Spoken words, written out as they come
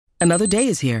Another day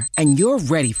is here, and you're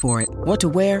ready for it. What to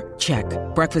wear? Check.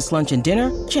 Breakfast, lunch, and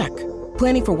dinner? Check.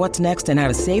 Planning for what's next and how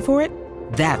to save for it?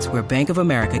 That's where Bank of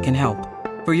America can help.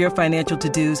 For your financial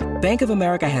to-dos, Bank of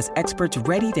America has experts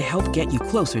ready to help get you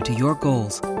closer to your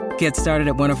goals. Get started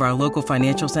at one of our local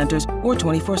financial centers or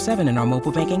 24/7 in our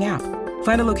mobile banking app.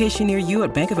 Find a location near you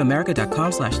at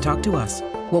bankofamerica.com/talktous.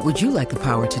 What would you like the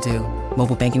power to do?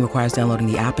 Mobile banking requires downloading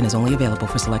the app and is only available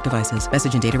for select devices.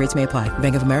 Message and data rates may apply.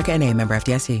 Bank of America N.A., member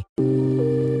FDIC.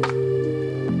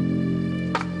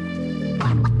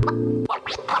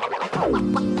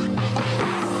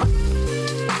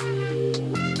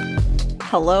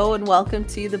 Hello and welcome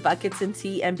to the Buckets and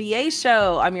Tea NBA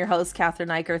show. I'm your host, Catherine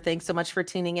Eicher. Thanks so much for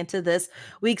tuning into this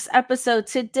week's episode.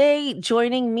 Today,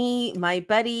 joining me, my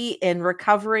buddy in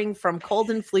recovering from cold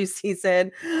and flu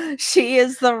season. She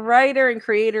is the writer and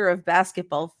creator of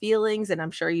Basketball Feelings, and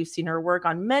I'm sure you've seen her work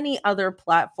on many other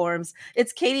platforms.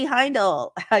 It's Katie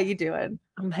Heindel. How you doing?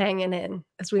 I'm hanging in,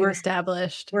 as we've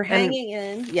established. We're hanging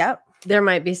in. Yep. There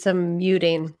might be some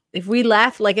muting. If we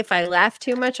laugh, like if I laugh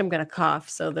too much, I'm going to cough.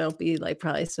 So there'll be like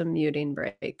probably some muting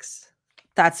breaks.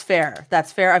 That's fair.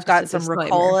 That's fair. I've got some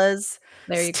Ricolas.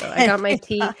 There you go. I got my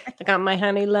tea. I got my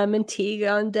honey lemon tea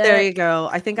on deck. There you go.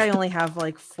 I think I only have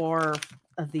like 4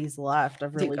 of these left.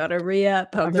 I've really got to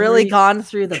re-up. I've really gone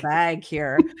through the bag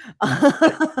here.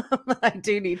 I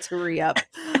do need to re-up.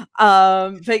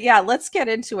 But yeah, let's get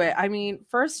into it. I mean,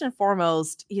 first and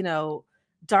foremost,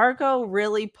 Darko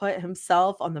really put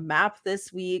himself on the map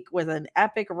this week with an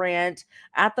epic rant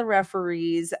at the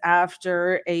referees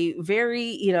after a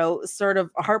very, sort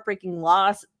of heartbreaking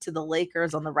loss to the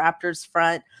Lakers on the Raptors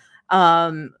front.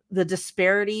 The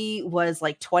disparity was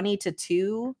like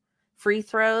 20-2 free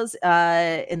throws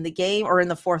in the game, or in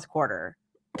the fourth quarter.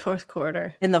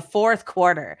 In the fourth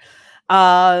quarter.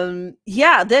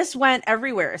 This went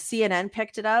everywhere. CNN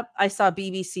picked it up. I saw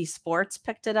BBC Sports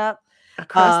picked it up.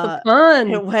 Across the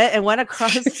pond. It went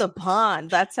across the pond.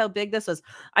 That's how big this was.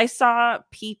 I saw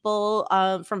people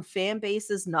from fan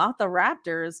bases, not the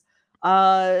Raptors,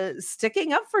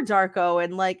 sticking up for Darko,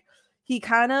 and like he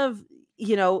kind of,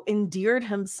 endeared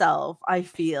himself, I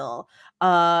feel,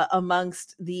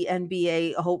 amongst the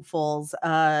NBA hopefuls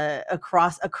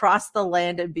across the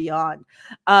land and beyond.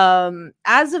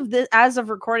 As of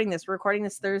recording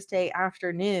this Thursday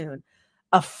afternoon,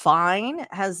 a fine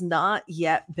has not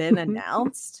yet been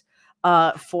announced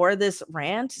for this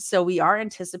rant. So we are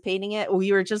anticipating it.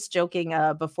 We were just joking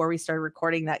before we started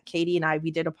recording that Katie and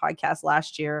we did a podcast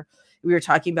last year. We were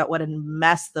talking about what a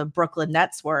mess the Brooklyn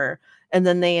Nets were. And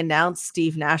then they announced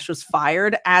Steve Nash was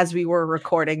fired as we were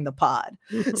recording the pod.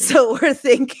 So we're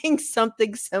thinking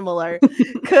something similar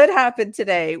could happen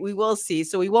today. We will see.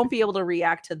 So we won't be able to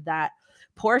react to that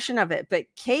portion of it. But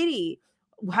Katie,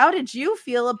 how did you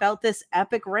feel about this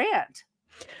epic rant?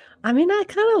 I mean, I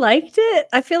kind of liked it.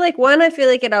 I feel like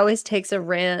it always takes a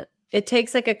rant. It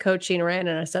takes like a coaching rant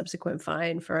and a subsequent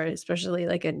fine for especially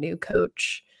like a new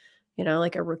coach,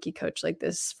 like a rookie coach, like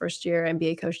this first year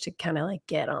NBA coach, to kind of like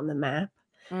get on the map.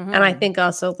 Mm-hmm. And I think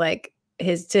also like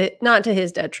not to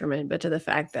his detriment, but to the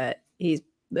fact that he's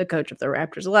the coach of the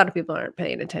Raptors. A lot of people aren't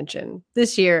paying attention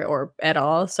this year or at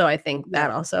all. So I think that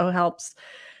also helps.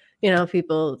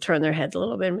 People turn their heads a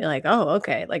little bit and be like, oh,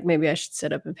 okay, like maybe I should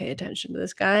sit up and pay attention to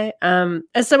this guy.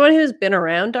 As someone who's been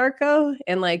around Darko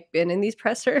and like been in these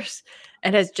pressers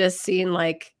and has just seen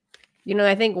like,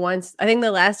 I think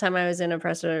the last time I was in a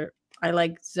presser, I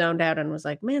like zoned out and was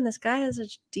like, man, this guy has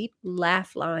such deep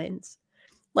laugh lines.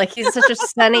 Like he's such a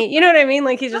sunny, you know what I mean?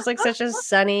 Like he's just like such a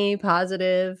sunny,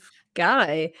 positive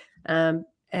guy.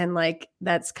 And like,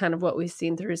 that's kind of what we've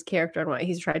seen through his character and what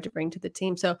he's tried to bring to the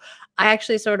team. So I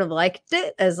actually sort of liked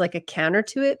it as like a counter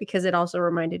to it, because it also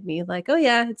reminded me like, oh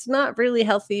yeah, it's not really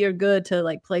healthy or good to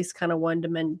like place kind of one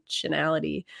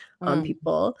dimensionality on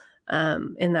people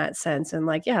in that sense. And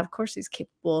like, yeah, of course he's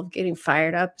capable of getting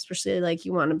fired up, especially like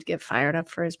you want him to get fired up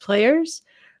for his players.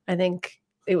 I think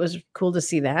it was cool to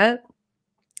see that.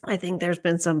 I think there's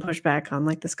been some pushback on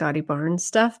like the Scotty Barnes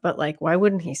stuff, but like, why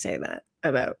wouldn't he say that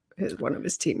about one of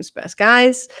his team's best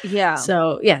guys? Yeah.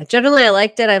 So yeah, generally I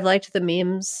liked it. I've liked the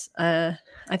memes. I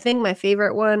think my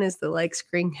favorite one is the like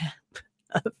screen cap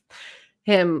of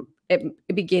him at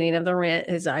the beginning of the rant.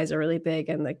 His eyes are really big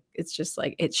and like, it's just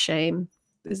like, it's shame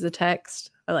is the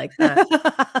text. I like that.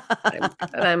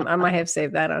 I might have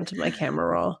saved that onto my camera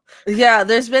roll. Yeah,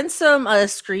 there's been some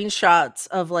screenshots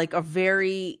of like a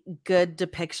very good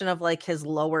depiction of like his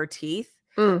lower teeth.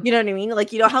 Mm. You know what I mean?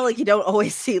 Like, you know how, like, you don't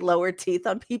always see lower teeth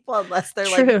on people unless they're,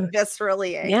 like, True.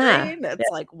 viscerally angry? Yeah. And it's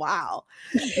like, wow.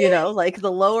 Like,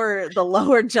 the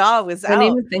lower jaw was I didn't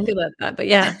out. even think about that, but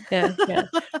yeah.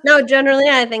 No, generally,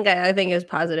 I think it was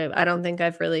positive. I don't think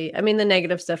I mean, the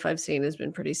negative stuff I've seen has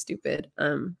been pretty stupid,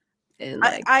 and,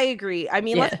 I agree. I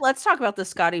mean, let's yeah. let's talk about the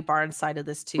Scotty Barnes side of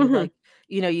this too. Mhm. Like,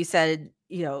 you said,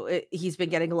 he's been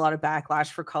getting a lot of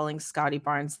backlash for calling Scotty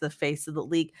Barnes the face of the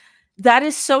league. That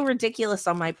is so ridiculous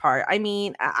on my part. I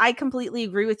mean, I completely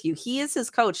agree with you. He is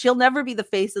his coach. He'll never be the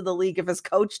face of the league if his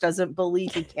coach doesn't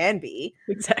believe he can be.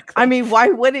 I Exactly. mean, why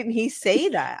wouldn't he say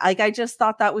that? Like, I just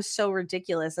thought that was so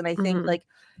ridiculous. And I think, Mhm. like,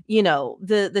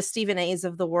 the Stephen A's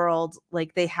of the world,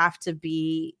 like, they have to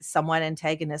be somewhat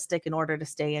antagonistic in order to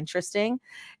stay interesting.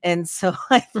 And so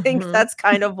I think Mhm. that's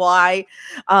kind of why,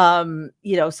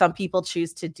 some people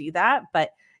choose to do that.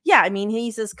 But yeah, I mean,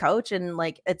 he's his coach and,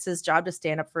 like, it's his job to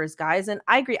stand up for his guys. And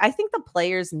I agree. I think the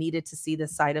players needed to see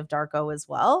this side of Darko as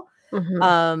well.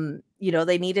 Mhm.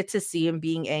 They needed to see him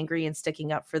being angry and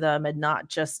sticking up for them and not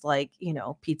just, like,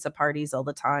 pizza parties all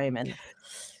the time and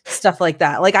stuff like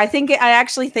that. Like, I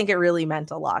actually think it really meant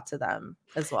a lot to them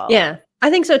as well. Yeah, I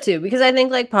think so too, because I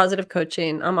think, like, positive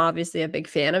coaching, I'm obviously a big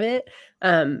fan of it.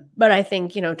 But I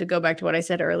think, to go back to what I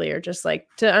said earlier, just like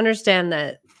to understand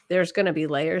that there's going to be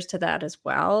layers to that as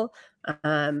well.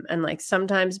 And like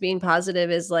sometimes being positive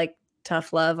is like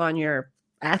tough love on your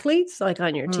athletes, like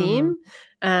on your Mhm. team.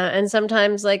 And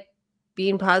sometimes like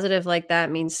being positive like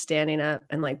that means standing up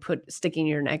and like sticking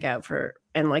your neck out for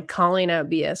and like calling out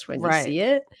BS when you Right. see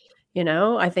it.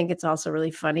 I think it's also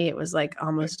really funny. It was like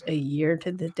almost a year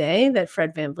to the day that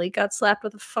Fred VanVleet got slapped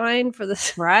with a fine for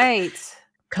this Right.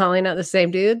 calling out the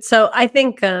same dude. So I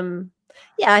think,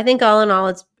 yeah, I think all in all,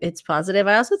 it's positive.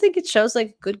 I also think it shows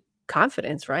like good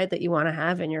confidence, right? That you want to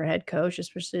have in your head coach,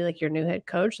 especially like your new head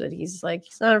coach, that he's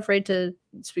not afraid to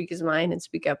speak his mind and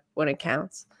speak up when it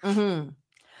counts. Mhm.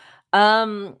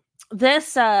 Um,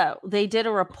 this they did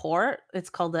a report. It's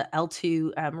called the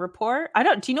L2M report.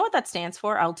 Do you know what that stands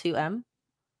for? L2M?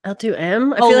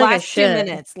 L2M? I Oh, feel like I last 2 should.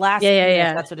 minutes. Last 2 minutes.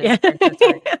 Yeah, That's what it yeah. is. Sorry, sorry,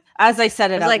 sorry. Yeah. As I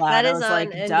said I it was out like, that loud, I is was on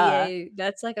like, duh. NBA.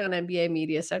 That's like on NBA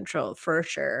Media Central for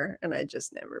sure. And I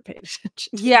just never paid attention to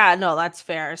it. Yeah, no, that's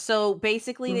fair. So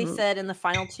basically, they Mhm. said in the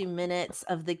final 2 minutes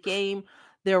of the game,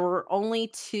 there were only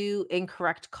two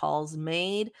incorrect calls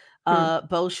made. Hmm.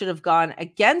 Both should have gone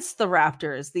against the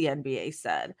Raptors, the NBA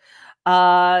said.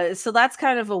 So that's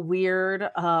kind of a weird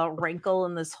wrinkle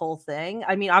in this whole thing.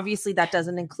 I mean, obviously, that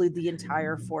doesn't include the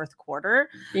entire fourth quarter,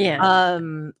 Yeah.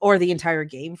 or the entire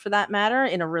game for that matter,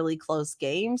 in a really close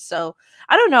game. So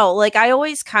I don't know. Like, I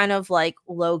always kind of like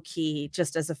low key,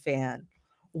 just as a fan,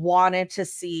 wanted to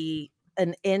see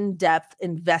an in-depth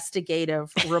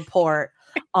investigative report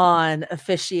on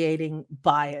officiating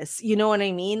bias. You know what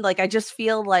I mean? Like, I just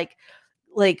feel like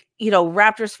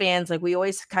Raptors fans, like, we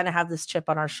always kind of have this chip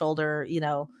on our shoulder,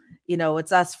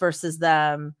 it's us versus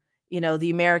them. The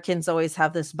Americans always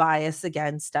have this bias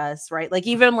against us, right? Like,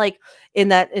 even like in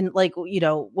like,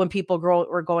 when people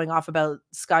were going off about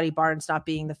Scotty Barnes not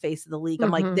being the face of the league, I'm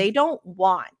like, Mhm. they don't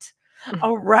want a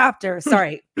Raptor.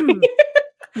 Sorry.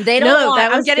 They don't No, want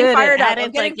that I'm was getting good. It fired up. I'm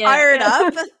added getting like, yeah, fired yeah.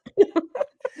 up.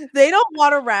 They don't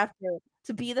want a Raptor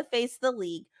to be the face of the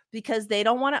league because they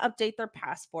don't want to update their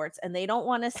passports and they don't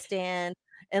want to stand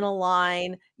in a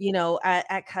line,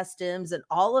 at customs and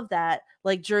all of that.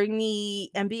 Like, during the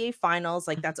NBA finals,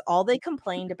 like, that's all they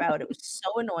complained about. It was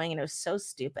so annoying and it was so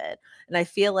stupid. And I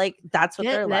feel like that's what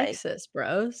Get they're like. Nexus,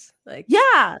 bros. Like,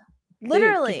 Yeah, dude,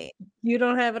 literally. you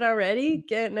don't have it already?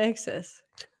 Get Nexus.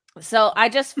 So I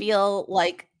just feel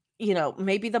like,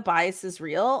 maybe the bias is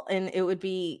real and it would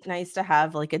be nice to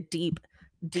have like a deep,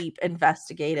 deep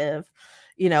investigative,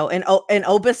 an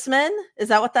ombudsman. Is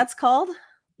that what that's called?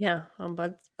 Yeah,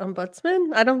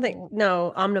 ombudsman? I don't think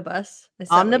no, omnibus. Is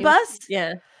that what you Omnibus?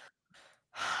 Yeah,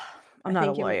 I'm I not a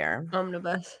think lawyer.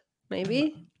 omnibus,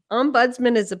 maybe?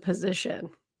 Ombudsman is a position.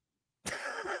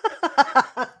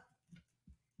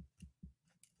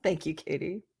 Thank you,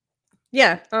 Katie.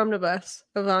 Yeah, omnibus,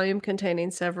 a volume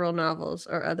containing several novels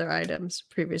or other items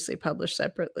previously published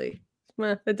separately.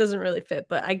 Well, it doesn't really fit,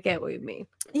 but I get what you mean.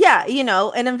 Yeah,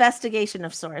 an investigation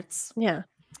of sorts, Yeah.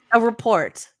 a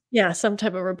report. Yeah, some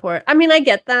type of report. I mean, I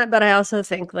get that, but I also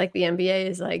think like the NBA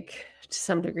is like to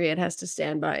some degree it has to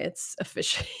stand by its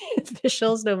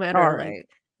officials no All matter like right.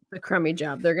 the crummy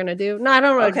job they're gonna do. No, I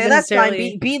don't Okay, that's fine.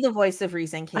 necessarily Be the voice of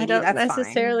reason, I Katie. don't That's fine.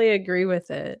 necessarily agree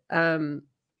with it.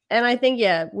 And I think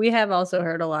yeah, we have also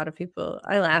heard a lot of people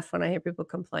I laugh when I hear people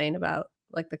complain about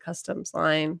like the customs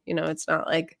line. It's not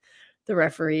like the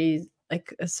referee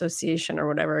like association or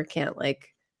whatever can't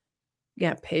like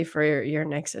pay for your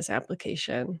Nexus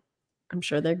application. I'm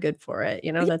sure they're good for it.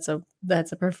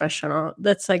 That's a professional.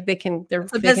 That's like they can It's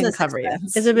a can business cover you.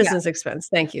 expense. It's a Yeah. business expense.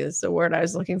 Thank you. It's the word I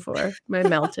was looking for. My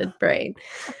melted brain.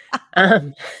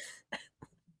 Um,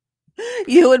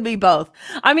 You and me both.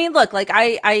 I mean, look, like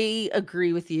I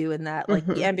agree with you in that like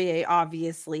the mhm. NBA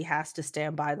obviously has to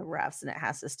stand by the refs and it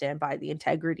has to stand by the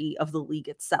integrity of the league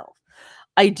itself.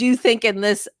 I do think in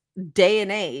this day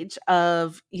and age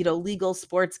of, legal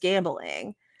sports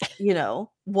gambling,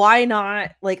 why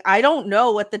not, like, I don't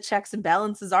know what the checks and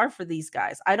balances are for these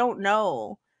guys. I don't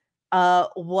know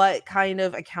what kind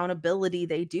of accountability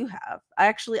they do have.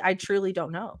 I truly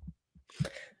don't know.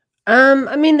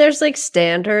 I mean, there's like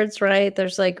standards, right?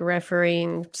 There's like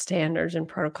refereeing standards and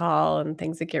protocol and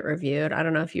things that get reviewed. I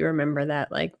don't know if you remember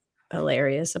that like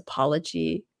hilarious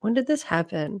apology. When did this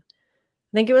happen?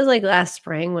 I think it was like last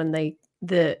spring when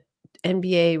the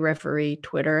NBA referee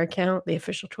Twitter account, the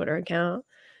official Twitter account,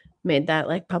 made that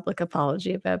like public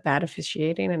apology about bad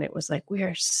officiating, and it was like, we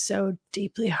are so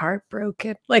deeply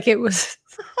heartbroken. Like it was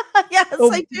Yes,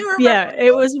 oh, I do remember. yeah,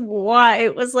 it was why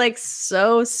it was like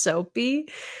so soapy.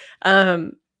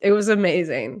 It was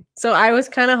amazing. So I was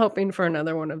kind of hoping for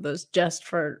another one of those just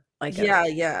for like Yeah,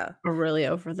 yeah. a really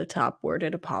over the top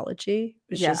worded apology.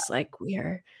 It's Yeah. just like we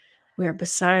are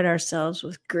beside ourselves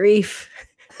with grief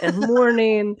and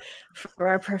mourning for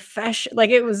our profession.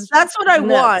 Like it was That's what I want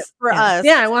nuts. for Yeah. us.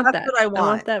 Yeah, I want That's that. what I I want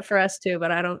want. that for us too,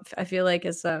 but I feel like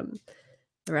it's the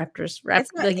Raptors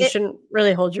It's not like you shouldn't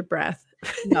really hold your breath.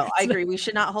 No, I It's not- agree. We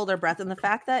should not hold our breath. And the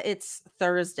fact that it's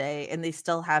Thursday and they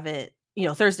still haven't,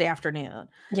 Thursday afternoon,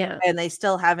 yeah. and they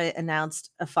still haven't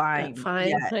announced a fine Fine.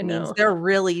 yet I means know. they're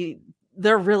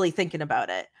really thinking about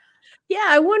it. Yeah,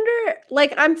 I wonder,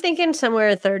 like, I'm thinking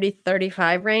somewhere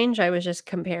 30-35 range. I was just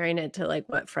comparing it to like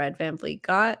what Fred VanVleet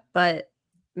got, but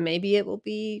maybe it will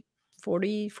be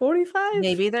 40-45.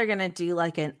 Maybe they're gonna do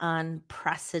like an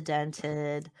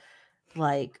unprecedented,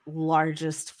 like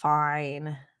largest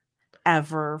fine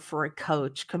ever for a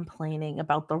coach complaining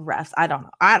about the refs. I don't know.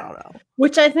 I don't know.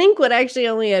 Which I think would actually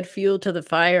only add fuel to the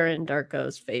fire in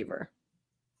Darko's favor.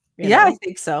 You Yeah, I know?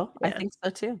 think so. I Yeah. think so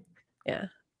too. Yeah.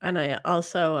 And I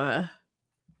also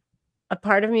a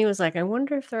part of me was like, I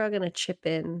wonder if they're all gonna chip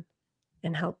in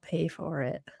and help pay for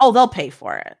it. Oh, they'll pay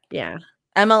for it. Yeah.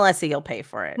 MLSE will pay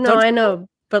for it. No, I know.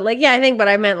 But like, yeah, but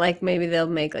I meant like maybe they'll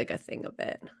make like a thing of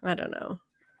it. I don't know.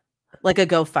 Like a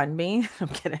GoFundMe? I'm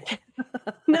kidding.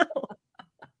 No.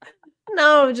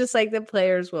 No, just like the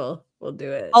players will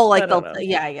do it. Oh, I like don't they'll know.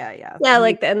 yeah. Yeah,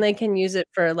 like and they can use it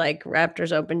for like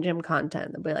Raptors open gym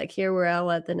content. They'll be like, here we're all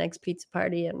at the next pizza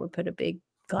party and we put a big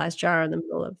glass jar in the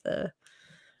middle of the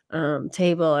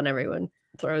table and everyone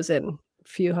throws in a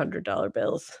few $100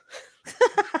 bills.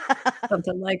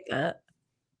 Something like that.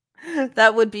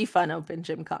 That would be fun open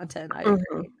gym content. I agree.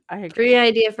 Mhm. I agree. Free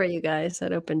idea for you guys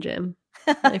at open gym,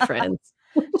 my friends.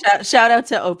 Shout out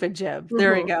to Open Gym.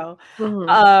 There we Mhm. go.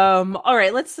 Mhm. All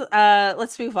right, let's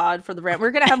move on for the rant.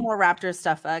 We're gonna have more Raptors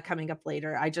stuff coming up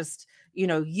later. I just,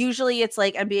 usually it's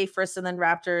like NBA first and then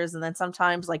Raptors, and then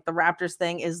sometimes like the Raptors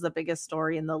thing is the biggest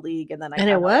story in the league, and then And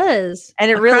it was and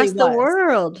it really across the was.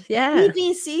 world. Yeah.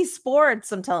 BBC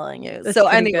Sports, I'm telling you. That's So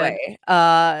pretty good. anyway,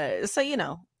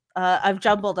 I've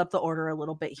jumbled up the order a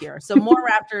little bit here. So more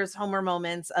Raptors Homer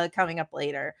moments coming up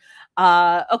later.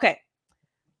 Okay.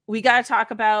 We got to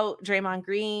talk about Draymond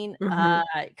Green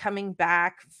Mhm. coming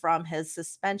back from his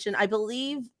suspension. I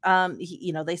believe,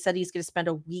 they said he's going to spend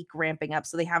a week ramping up,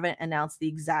 so they haven't announced the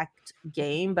exact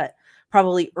game, but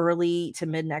probably early to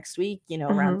mid next week,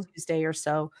 around Mhm. Tuesday or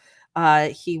so,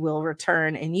 he will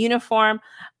return in uniform.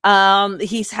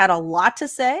 He's had a lot to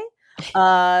say,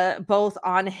 both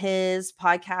on his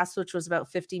podcast, which was about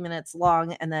 50 minutes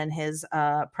long, and then his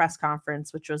press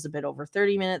conference, which was a bit over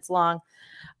 30 minutes long.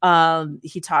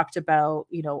 He talked about,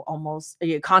 almost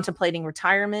contemplating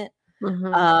retirement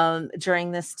Mhm.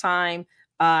 during this time.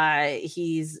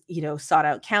 He's, sought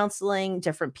out counseling.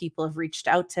 Different people have reached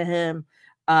out to him.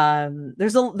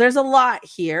 There's a lot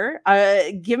here.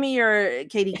 Katie, give me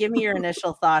your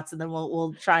initial thoughts, and then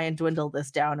we'll try and dwindle this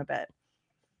down a bit.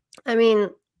 I mean,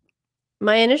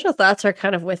 my initial thoughts are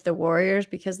kind of with the Warriors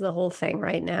because the whole thing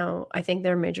right now, I think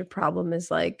their major problem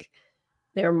is like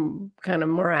their kind of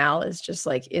morale is just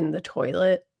like in the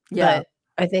toilet. Yeah. But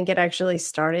I think it actually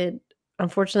started,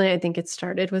 unfortunately, I think it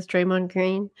started with Draymond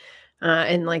Green.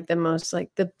 And like the most like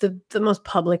the most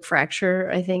public fracture,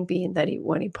 I think, being that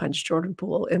when he punched Jordan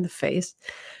Poole in the face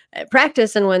at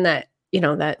practice, and when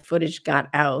that footage got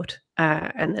out,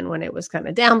 and then when it was kind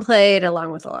of downplayed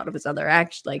along with a lot of his other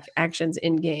actions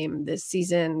in game this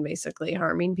season, basically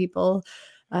harming people.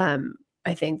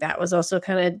 I think that was also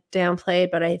kind of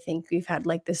downplayed, but I think we've had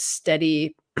like this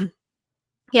steady,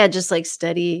 just like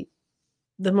steady,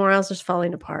 the morale's just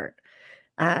falling apart.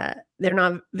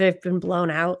 They've been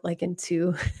blown out like in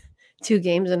two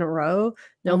games in a row.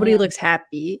 Nobody looks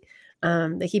happy.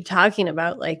 They keep talking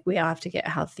about like we all have to get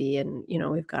healthy and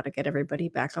we've got to get everybody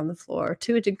back on the floor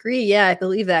to a degree. Yeah, I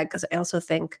believe that because I also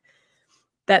think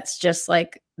that's just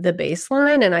like the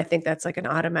baseline, and I think that's like an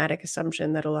automatic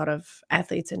assumption that a lot of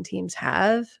athletes and teams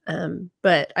have.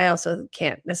 But I also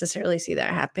can't necessarily see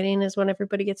that happening is when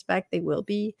everybody gets back. They will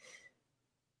be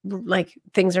like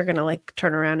things are gonna like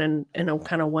turn around in a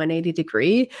kind of 180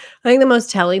 degree. I think the most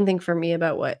telling thing for me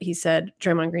about what he said,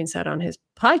 Draymond Green said on his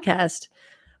podcast,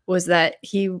 was that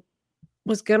he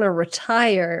was gonna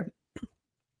retire.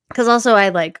 Because also I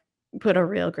like put a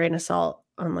real grain of salt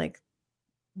on like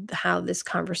how this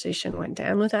conversation went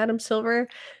down with Adam Silver.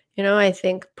 I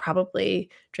think probably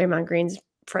Draymond Green's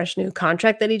fresh new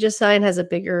contract that he just signed has a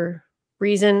bigger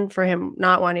reason for him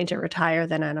not wanting to retire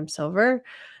than Adam Silver.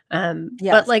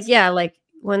 But like, yeah, like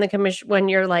when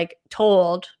you're like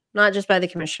told, not just by the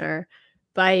commissioner,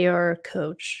 by your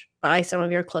coach, by some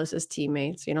of your closest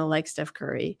teammates, like Steph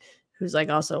Curry, who's like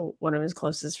also one of his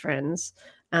closest friends,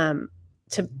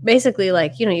 to basically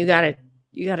like, you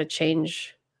gotta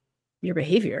change your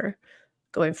behavior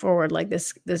going forward. Like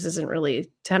this isn't really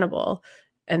tenable.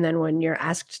 And then when you're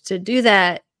asked to do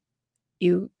that,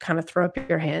 you kind of throw up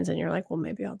your hands and you're like, well,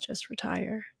 maybe I'll just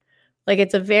retire. Like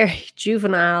it's a very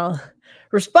juvenile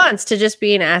response to just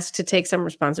being asked to take some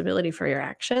responsibility for your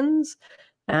actions.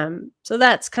 So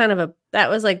that's that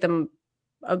was like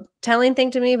a telling thing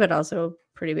to me, but also a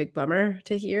pretty big bummer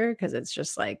to hear, because it's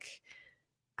just like,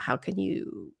 how can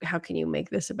you make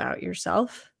this about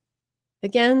yourself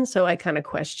again? So I kind of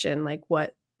question like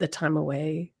what the time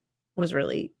away was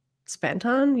really spent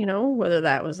on, whether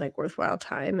that was like worthwhile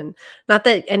time. And not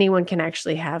that anyone can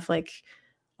actually have like,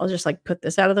 I'll just like put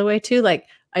this out of the way too. Like,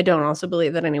 I don't also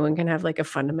believe that anyone can have like a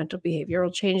fundamental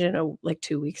behavioral change in like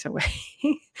 2 weeks away.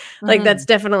 Like that's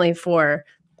definitely for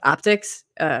optics.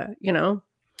 I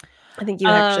think you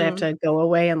actually have to go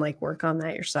away and like work on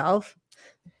that yourself.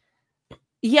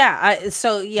 Yeah.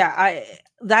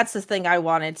 That's the thing I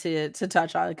wanted to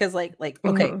touch on, because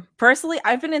okay, personally,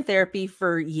 I've been in therapy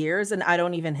for years and I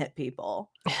don't even hit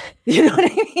people. You know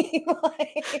what I mean?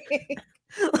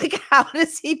 Like how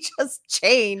does he just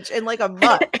change in like a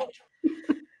month?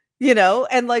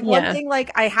 And like one thing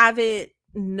like I haven't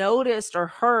noticed or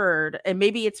heard, and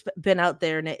maybe it's been out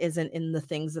there and it isn't in the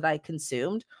things that I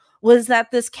consumed, was that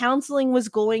this counseling was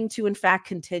going to in fact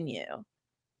continue.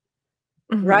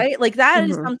 Right? Like that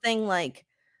is something like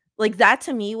that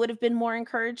to me would have been more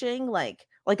encouraging. Like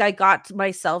I got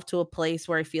myself to a place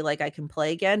where I feel like I can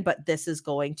play again, but this is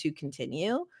going to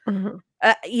continue.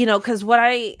 Because what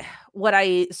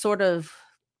I sort of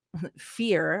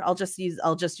fear, I'll just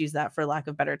use that for lack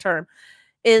of a better term,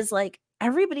 is like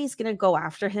everybody's gonna go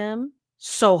after him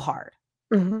so hard.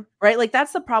 Right? Like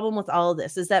that's the problem with all of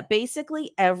this, is that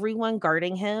basically everyone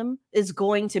guarding him is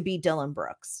going to be Dylan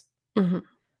Brooks.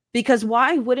 Because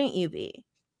why wouldn't you be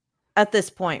at this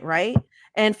point, right?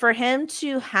 And for him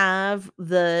to have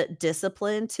the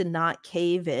discipline to not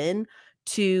cave in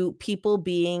to people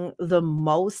being the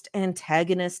most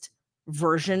antagonist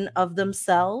version of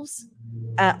themselves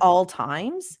at all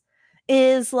times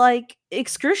is like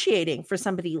excruciating for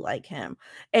somebody like him.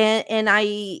 And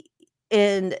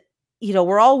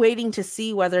we're all waiting to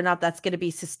see whether or not that's going to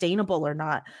be sustainable or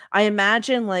not. I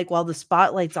imagine like while the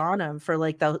spotlight's on him for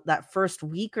like that first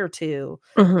week or two,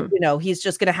 he's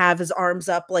just going to have his arms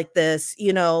up like this,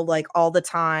 like all the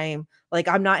time. Like,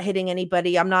 I'm not hitting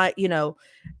anybody. I'm not,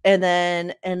 and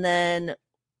then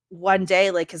one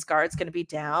day, like his guard's going to be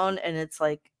down and it's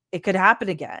like, it could happen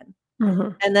again.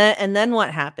 And then what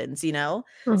happens,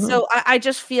 So I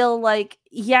just feel like,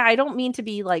 I don't mean to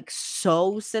be like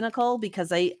so cynical,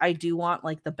 because I do want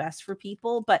like the best for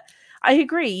people, but I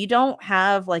agree. You don't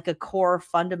have like a core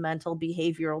fundamental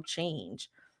behavioral change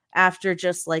after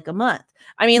just like a month.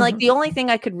 I mean, like the only thing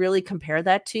I could really compare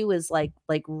that to is like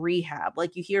rehab.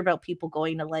 Like you hear about people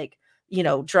going to like,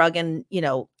 drug and,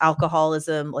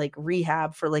 alcoholism, like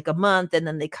rehab for like a month, and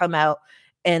then they come out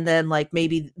and then like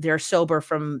maybe they're sober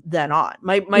from then on.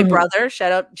 My brother,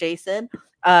 shout out Jason,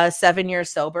 7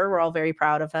 years sober. We're all very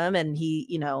proud of him. And he,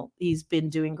 he's been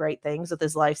doing great things with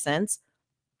his life since.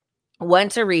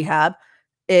 Went to rehab.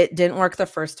 It didn't work the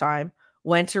first time.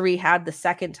 Went to rehab the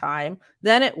second time.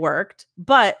 Then it worked,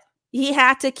 but he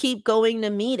had to keep going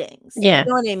to meetings. Yeah. You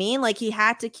know what I mean? Like he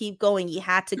had to keep going. He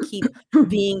had to keep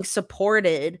being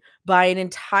supported by an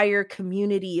entire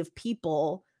community of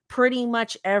people pretty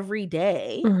much every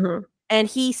day. and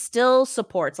he still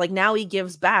supports. Like now he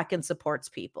gives back and supports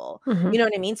people. Mhm. You know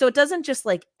what I mean? So it doesn't just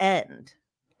like end.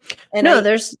 And No, I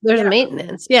there's yeah.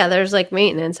 maintenance. Yeah, there's like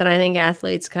maintenance, and I think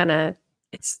athletes kinda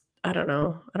it's I don't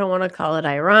know. I don't wanna call it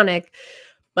ironic,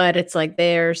 but it's like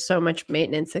there's so much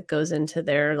maintenance that goes into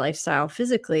their lifestyle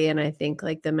physically, and I think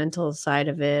like the mental side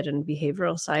of it and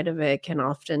behavioral side of it can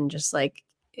often just like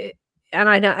it, and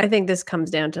I think this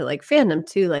comes down to like fandom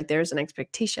too. Like there's an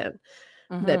expectation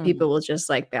that Mhm. people will just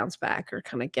like bounce back or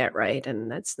kind of get right, and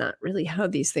that's not really how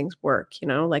these things work.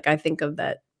 Like I think of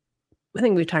that. I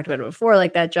think we've talked about it before,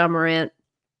 like that John Morant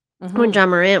when Mhm. John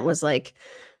Morant was like,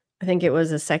 I think it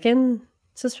was a second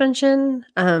suspension,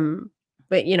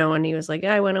 but, when he was like,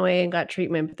 "Yeah, I went away and got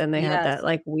treatment," but then they had that, Yes.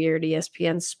 like, weird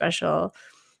ESPN special,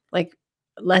 like,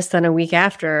 less than a week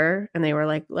after, and they were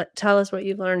like, "Tell us what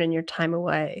you've learned in your time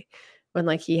away," when,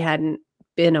 like, he hadn't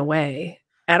been away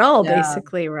at all, Yeah.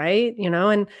 basically, right?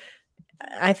 And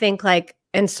I think, like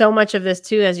and so much of this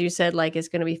too, as you said, like, is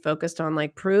gonna be focused on,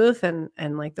 like, proof and,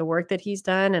 like, the work that he's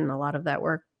done, and a lot of that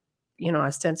work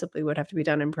ostensibly would have to be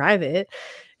done in private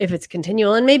if it's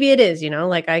continual. And maybe it is,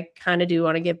 like I kind of do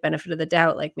want to give benefit of the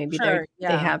doubt. Like maybe Sure. they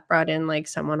Yeah. have brought in like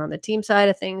someone on the team side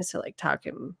of things to like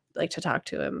to talk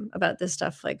to him about this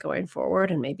stuff like going forward.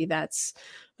 And maybe that's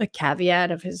a caveat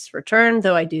of his return,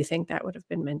 though I do think that would have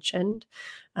been mentioned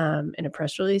in a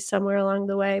press release somewhere along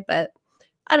the way. But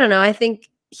I don't know. I think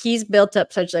he's built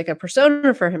up such like a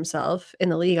persona for himself in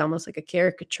the league, almost like a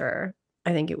caricature.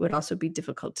 I think it would also be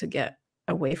difficult to get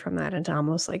away from that and to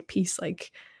almost like piece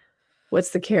like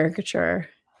what's the caricature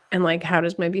and like how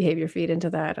does my behavior feed into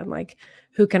that and like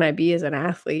who can I be as an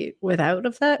athlete without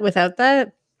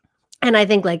that. And I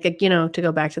think like to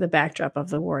go back to the backdrop of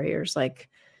the Warriors like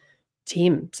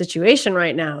team situation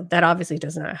right now, that obviously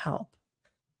does not help.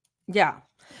 Yeah.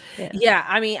 Yeah. Yeah,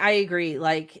 I mean, I agree.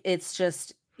 Like, it's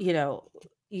just,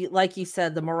 like you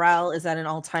said, the morale is at an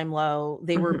all-time low.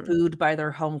 They were Mhm. booed by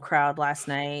their home crowd last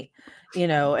night,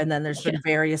 and then there's Yeah. been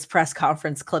various press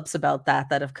conference clips about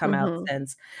that have come out Mhm.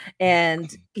 since.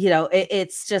 And,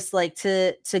 it's just like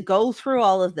to go through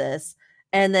all of this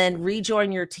and then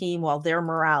rejoin your team while their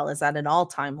morale is at an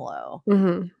all-time low.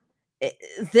 Mhm. It,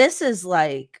 this is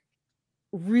like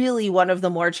really one of the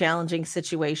more challenging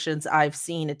situations I've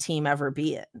seen a team ever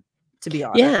be in, to be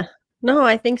honest. Yeah. No,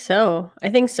 I think so. I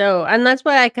think so. And that's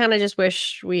why I kind of just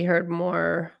wish we heard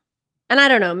more. And I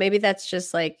don't know, maybe that's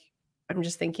just like I'm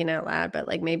just thinking out loud, but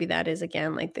like maybe that is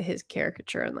again like his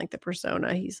caricature and like the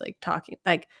persona he's like talking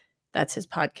like that's his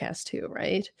podcast too,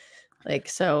 right? Like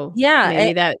so Yeah,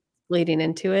 maybe that leading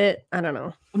into it. I don't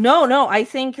know. no, I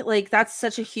think, like, that's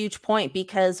such a huge point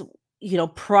because,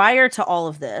 prior to all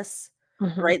of this,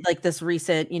 Mhm. right, like, this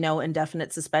recent,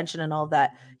 indefinite suspension and all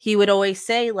that, he would always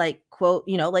say, like, quote,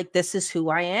 like, "This is who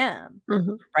I am,"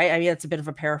 Mhm. right? I mean, that's a bit of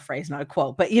a paraphrase, not a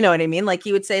quote, but you know what I mean? Like,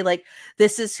 he would say, like,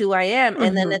 "This is who I am,"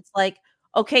 and then Mhm. it's like,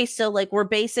 okay, so, like, we're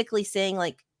basically saying,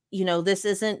 like, this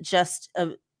isn't just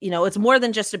it's more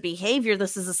than just a behavior,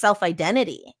 this is a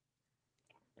self-identity.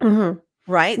 Mhm.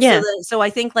 Right? Yeah. So I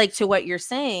think, like, to what you're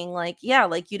saying, like, yeah,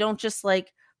 like, you don't just,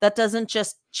 like that doesn't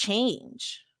just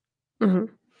change. Mhm.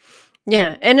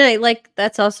 Yeah, and I like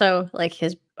that's also like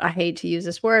his I hate to use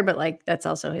this word, but like that's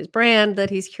also his brand that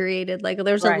he's created. Like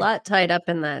there's a Right. lot tied up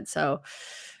in that. So,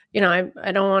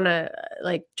 I don't want to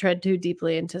like tread too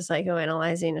deeply into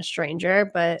psychoanalyzing a stranger,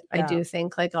 but I Yeah. do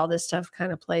think like all this stuff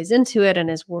kind of plays into it and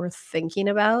is worth thinking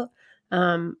about.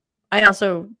 Um I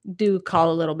also do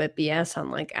call a little bit BS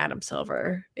on like Adam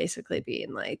Silver basically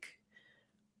being like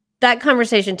that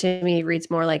conversation to me reads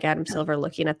more like Adam Silver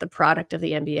looking at the product of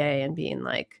the NBA and being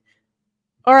like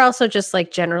or also just, like,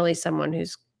 generally someone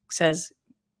who's says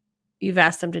you've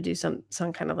asked them to do some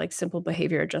kind of, like, simple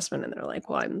behavior adjustment, and they're like,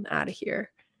 "Well, I'm outta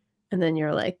here." And then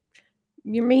you're like,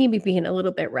 "You're maybe being a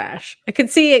little bit rash." I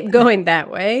could see it going that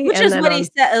way, Which and is then what he on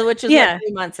said which is what yeah,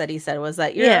 Draymond said he said was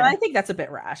that, yeah, I think that's a bit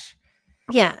rash."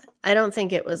 yeah. I don't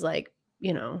think it was, like,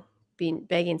 being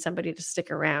begging somebody to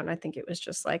stick around. I think it was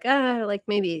just like, like,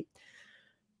 maybe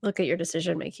look at your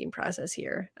decision-making process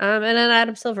here." And then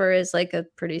Adam Silver is, like, a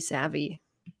pretty savvy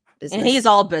And he's business.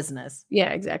 all business.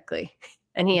 Yeah, exactly.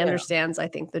 And he Yeah. understands, I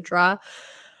think, the draw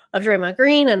of Draymond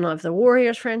Green and of the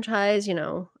Warriors franchise,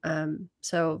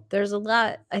 so there's a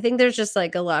lot I think there's just,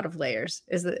 like, a lot of layers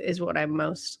is what I'm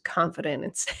most confident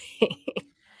in saying.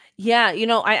 Yeah,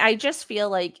 I just feel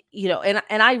like, and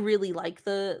I really like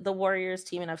the Warriors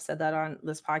team, and I've said that on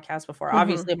this podcast before. Mhm,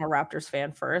 Obviously, I'm a Raptors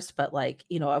fan first, but, like,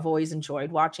 I've always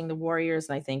enjoyed watching the Warriors,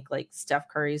 and I think, like, Steph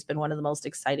Curry's been one of the most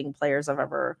exciting players I've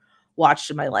ever watched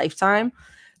in my lifetime.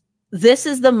 This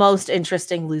is the most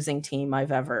interesting losing team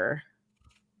I've ever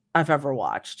I've ever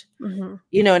watched. Mhm.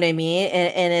 You know what I mean?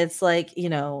 And it's like,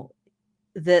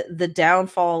 the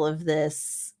downfall of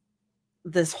this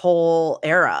whole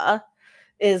era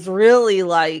is really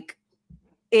like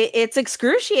it's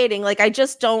excruciating. Like I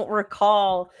just don't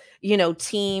recall,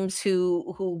 teams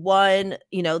who won,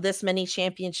 this many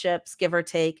championships, give or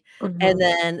take, and Mhm.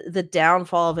 then the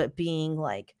downfall of it being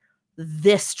like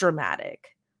this dramatic,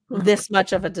 Mhm. this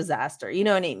much of a disaster. You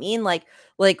know what I mean? Like,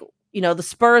 the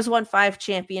Spurs won 5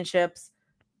 championships.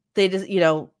 They just,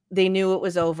 they knew it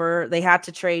was over. They had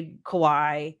to trade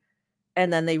Kawhi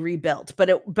and then they rebuilt.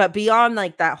 But beyond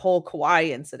like that whole Kawhi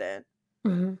incident,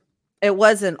 Mhm. it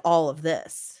wasn't all of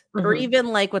this. Or Mhm. even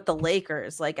like with the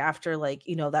Lakers, like after like,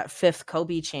 that 5th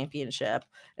Kobe championship,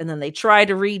 and then they tried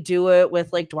to redo it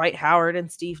with like Dwight Howard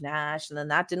and Steve Nash, and then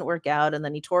that didn't work out, and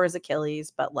then he tore his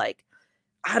Achilles. But like,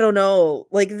 I don't know,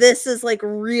 like this is like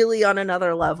really on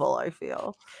another level, I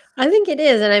feel. I think it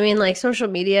is, and I mean, like, social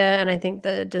media, and I think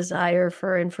the desire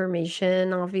for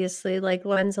information obviously, like,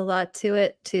 lends a lot to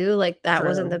it too, like, that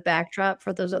wasn't True. the backdrop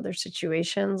for those other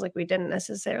situations, like, we didn't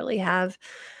necessarily have,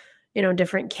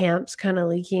 different camps kinda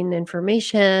leaking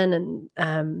information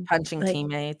and, Punching like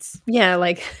teammates. yeah,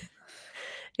 like,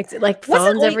 it's like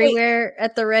Wasn't phones wait, everywhere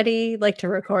at the ready, like, to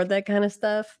record that kinda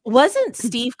stuff. wasn't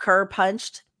Steve Kerr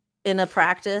punched in a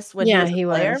practice when he Yeah, was a he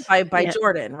player was. by Yeah,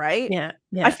 Jordan, right? yeah,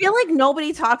 I yeah. feel like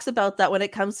nobody talks about that when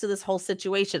it comes to this whole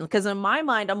situation, because in my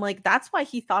mind, I'm like, that's why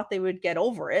he thought they would get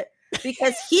over it,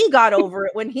 because he got over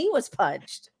it when he was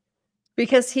punched.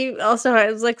 Because he also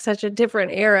has, like, such a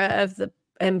different era of the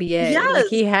NBA, like, Yes,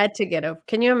 he had to get over.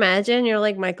 Can you imagine? You're,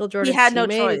 like, Michael he Jordan's had no teammate,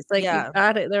 choice, it's like, "You yeah.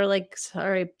 got it." They're like,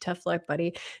 "Sorry, tough luck,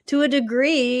 buddy." To a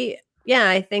degree, yeah,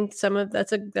 I think some of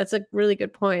that's a really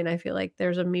good point. I feel like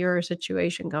there's a mirror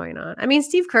situation going on. I mean,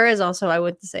 Steve Kerr is also, I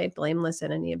wouldn't say, blameless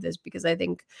in any of this because I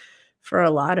think for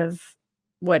a lot of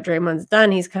what Draymond's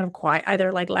done, he's kind of quiet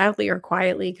either, like, loudly or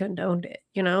quietly condoned it,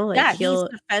 Like, Yeah, he's he'll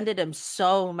defended him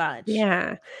so much.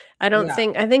 yeah. I don't Yeah,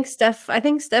 think I think Steph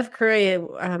Curry,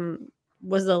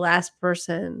 was the last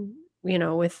person,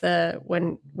 with the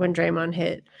when Draymond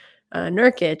hit,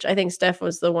 Nurkic, I think Steph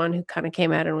was the one who kinda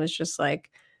came out and was just like,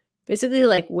 basically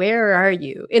like, "Where are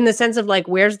you?" In the sense of like,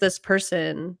 "Where's this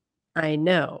person I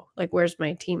know? Like, where's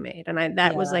my teammate?" And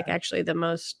that was, yeah. like, actually the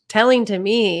most telling to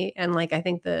me, and, like, I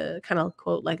think the kinda,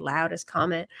 quote, like, loudest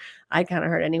comment I kinda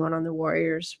heard anyone on the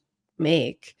Warriors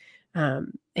make,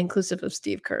 inclusive of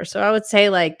Steve Kerr. So I would say,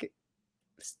 like,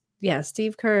 yeah,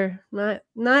 Steve Kerr, not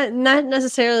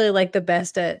necessarily, like, the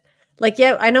best at like,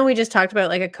 yeah, I know we just talked about,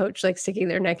 like, a coach, like, sticking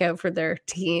their neck out for their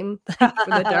team, like,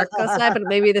 for the Darko side, but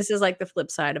maybe this is, like, the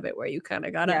flip side of it where you kinda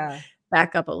gotta Yeah.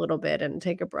 back up a little bit and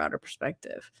take a broader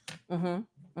perspective. Mhm,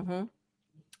 mhm.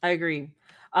 I agree.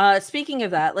 Speaking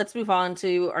of that, let's move on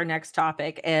to our next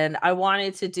topic. And I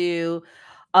wanted to do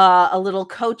a little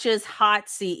coach's hot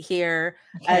seat here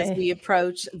as Okay. we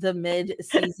approach the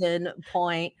mid-season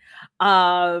point.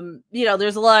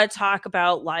 There's a lot of talk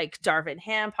about like Darvin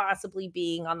Ham possibly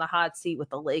being on the hot seat with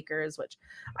the Lakers, which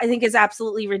I think is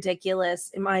absolutely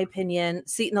ridiculous, in my opinion.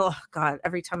 See, no, oh God,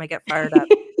 every time I get fired up.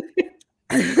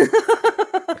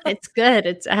 It's good,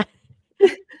 it's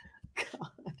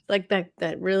like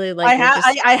that really, I like, you're have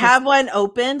just I it's have one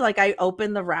opened, like, I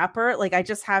opened the wrapper, like, I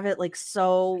just have it, like,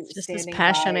 so it's just this standing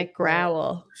by passionate the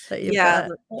growl that you've yeah,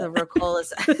 got. the Rocola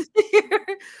is here,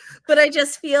 but I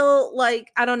just feel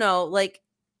like, I don't know, like,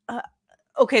 uh,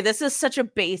 okay, this is such a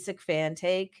basic fan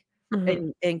take,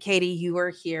 Mhm, and Katie, you were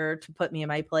here to put me in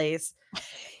my place.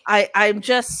 I'm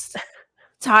just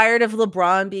tired of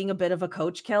LeBron being a bit of a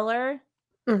coach killer,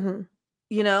 mhm,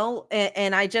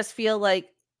 and I just feel like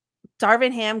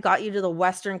Darvin Ham got you to the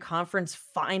Western Conference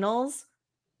Finals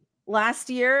last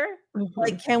year. mhm,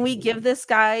 Like, can we give this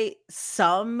guy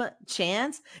some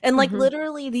chance? And, like, mhm,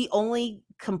 literally the only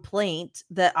complaint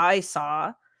that I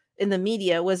saw in the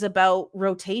media was about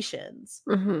rotations.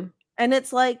 mhm. And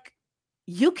it's like,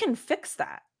 you can fix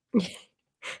that.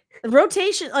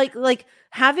 Rotation, like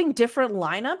having different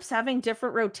lineups, having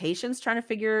different rotations, trying to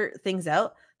figure things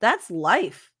out, that's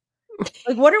life.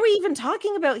 Like, what are we even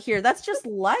talking about here? That's just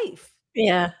life.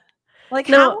 Yeah. Like,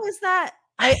 No, how is that?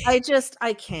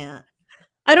 I can't.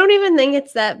 I don't even think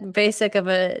it's that basic of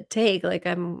a take, like,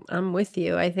 I'm with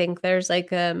you. I think there's, like,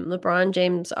 LeBron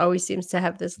James always seems to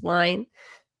have this line.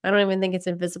 I don't even think it's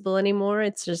invisible anymore.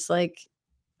 It's just, like,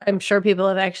 I'm sure people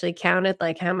have actually counted,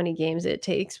 like, how many games it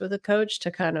takes with a coach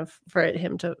to kind of for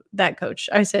him to that coach.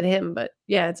 I said him, but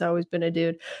yeah, it's always been a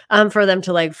dude, for them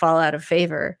to, like, fall out of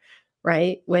favor,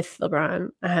 right, with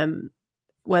LeBron,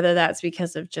 whether that's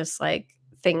because of just, like,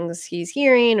 things he's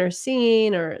hearing or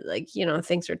seeing, or like, you know,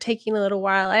 things are taking a little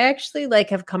while. I actually like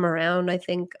have come around, I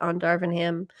think, on Darvin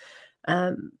Ham.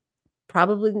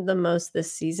 Probably the most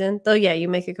this season. Though, yeah, you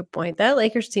make a good point. That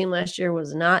Lakers team last year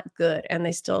was not good, and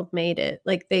they still made it.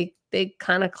 Like they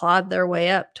kind of clawed their way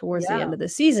up towards the end Yeah. of the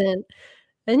season.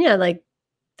 And yeah, like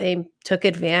they took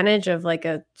advantage of like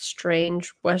a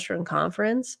strange Western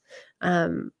Conference.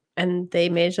 And they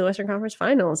made it to the Western Conference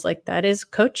Finals. Like that is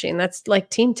coaching. That's like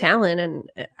team talent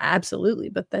and absolutely,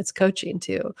 but that's coaching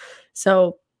too.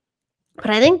 So, but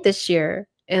I think this year,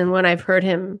 and when I've heard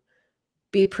him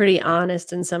be pretty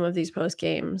honest in some of these post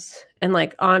games and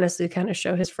like honestly kind of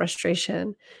show his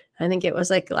frustration. I think it was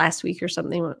like last week or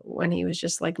something when he was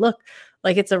just like, look,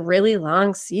 like it's a really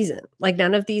long season. Like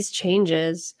none of these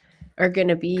changes are going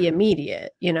to be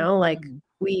immediate, you know, like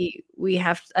we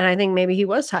have, and I think maybe he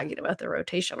was talking about the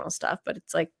rotational stuff, but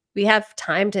it's like we have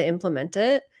time to implement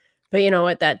it. But you know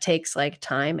what? That takes like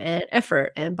time and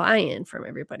effort and buy-in from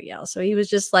everybody else. So he was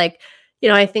just like, you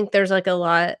know, I think there's like a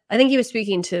lot. I think he was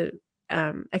speaking to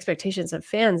expectations of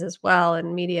fans as well,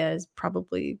 and media is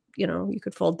probably, you know, you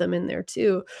could fold them in there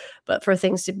too, but for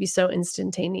things to be so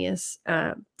instantaneous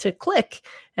to click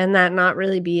and that not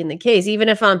really be in the case, even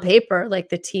if on paper like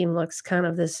the team looks kind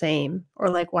of the same, or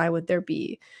like why would there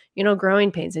be, you know, growing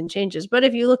pains and changes? But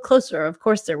if you look closer, of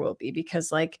course there will be,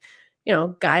 because like, you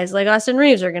know, guys like Austin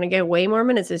Reeves are going to get way more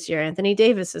minutes this year. Anthony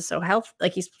Davis is so healthy,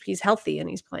 like he's healthy and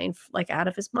he's playing like out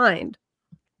of his mind.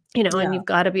 You know, and Yeah. you've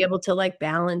got to be able to like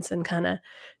balance and kind of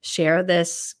share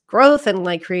this growth and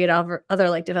like create other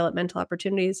like developmental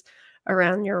opportunities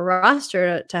around your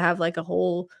roster to have like a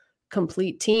whole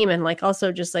complete team, and like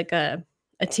also just like a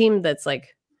team that's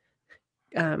like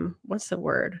what's the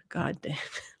word? God damn,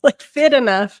 like fit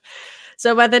enough.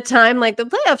 So by the time like the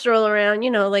playoffs roll around,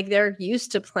 you know, like they're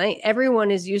used to playing, everyone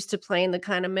is used to playing the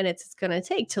kind of minutes it's going to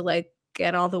take to like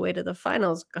get all the way to the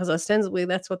finals, because ostensibly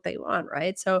that's what they want,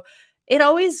 right? So it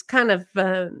always kind of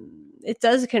it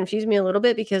does confuse me a little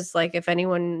bit, because like if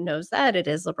anyone knows that, it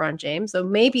is LeBron James. So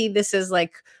maybe this is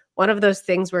like one of those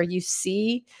things where you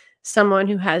see someone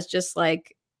who has just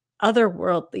like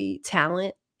otherworldly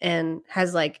talent and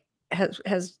has like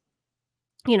has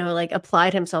you know, like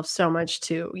applied himself so much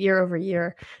to year over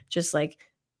year, just like,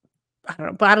 I don't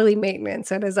know, bodily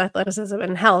maintenance and his athleticism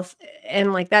and health.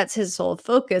 And like that's his sole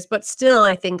focus. But still,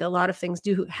 I think a lot of things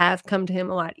do have come to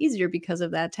him a lot easier because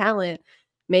of that talent,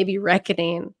 maybe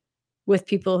reckoning with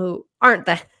people who aren't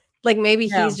that. Like maybe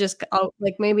Yeah. he's just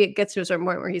like maybe it gets to a certain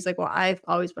point where he's like, well, I've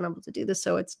always been able to do this,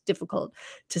 so it's difficult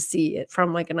to see it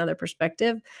from like another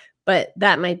perspective. But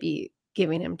that might be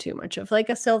giving him too much of like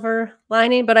a silver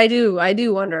lining. But I do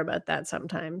wonder about that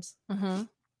sometimes. Mhm.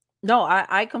 No,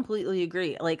 I completely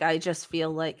agree. Like, I just feel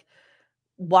like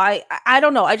why I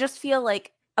don't know. I just feel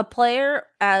like a player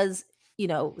as, you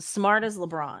know, smart as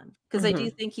LeBron, because I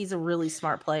do Mhm. think he's a really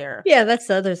smart player. Yeah, that's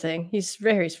the other thing. He's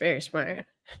very, very smart.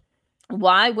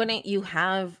 Why wouldn't you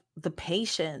have the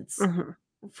patience Mhm.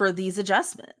 for these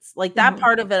adjustments? Like that Mhm.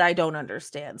 part of it I don't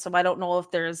understand. So I don't know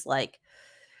if there's like,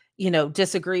 you know,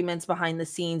 disagreements behind the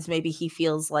scenes. Maybe he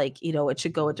feels like, you know, it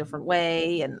should go a different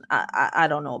way. And I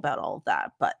don't know about all of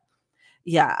that. But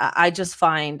yeah, I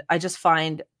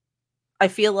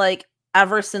feel like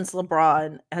ever since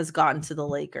LeBron has gotten to the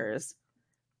Lakers,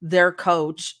 their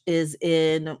coach is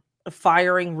in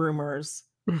firing rumors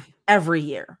every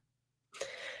year.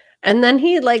 And then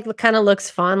he like kind of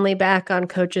looks fondly back on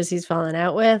coaches he's fallen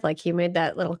out with. Like he made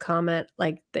that little comment,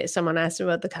 like someone asked him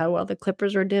about how well the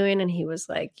Clippers were doing, and he was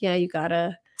like, "Yeah, you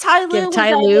gotta Ty give Lue was Ty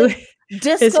at Lue his his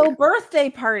disco birthday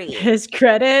party. his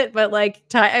credit." But like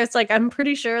Ty, it's like I'm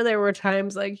pretty sure there were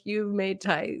times like you made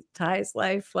Ty's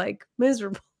life like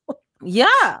miserable.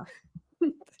 Yeah.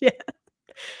 Yeah.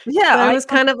 Yeah. But I was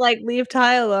kind of like, leave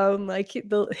Ty alone. Like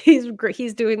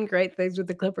he's doing great things with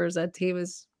the Clippers. That team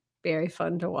is very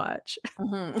fun to watch.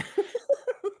 Mhm.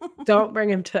 Don't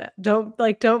bring him to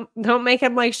don't make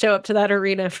him like show up to that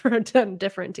arena for a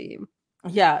different team.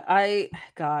 Yeah, I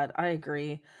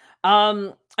agree.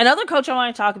 Another coach I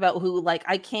want to talk about who like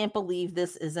I can't believe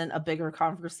this isn't a bigger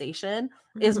conversation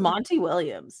is Mhm. Monty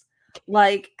Williams.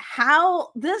 Like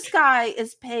how this guy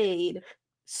is paid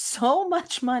so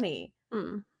much money,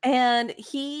 Mm. and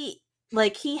he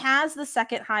has the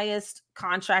second highest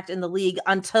contract in the league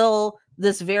until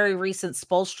this very recent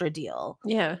Spoelstra deal.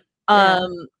 Yeah. Yeah.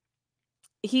 Um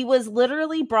he was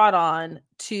literally brought on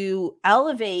to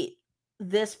elevate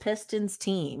this Pistons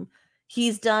team.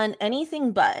 He's done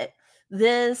anything but.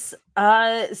 This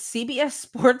CBS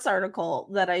Sports article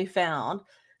that I found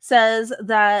says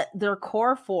that their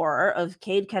core four of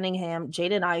Cade Cunningham,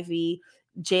 Jaden Ivey,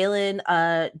 Jalen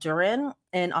Duren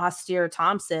and Austin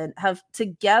Thompson have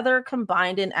together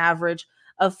combined an average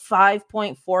of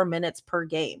 5.4 minutes per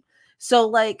game. So,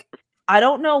 like, I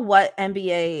don't know what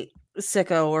NBA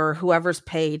sicko or whoever's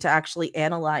paid to actually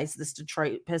analyze this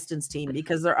Detroit Pistons team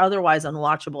because they're otherwise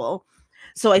unwatchable.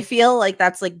 So I feel like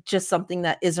that's like just something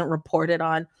that isn't reported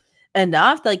on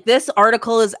enough. Like, this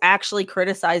article is actually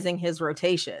criticizing his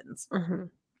rotations,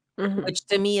 which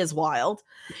to me is wild.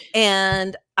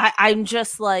 And I'm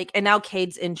just like, and now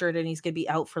Cade's injured and he's gonna be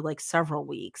out for like several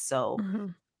weeks. So,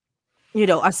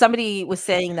 somebody was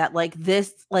saying that like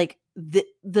this, like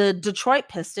the Detroit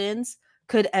Pistons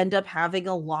could end up having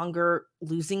a longer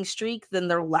losing streak than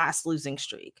their last losing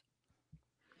streak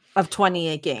of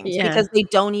 28 games because they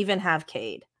don't even have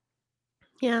Cade.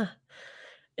 Yeah.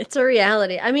 It's a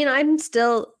reality. I mean, I'm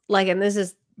still like, and this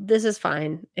is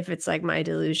fine if it's like my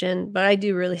delusion, but I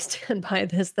do really stand by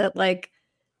this that like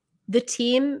the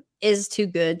team is too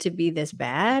good to be this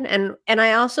bad. And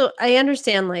I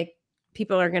understand like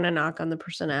people are going to knock on the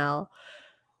personnel.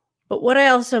 But what I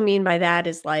also mean by that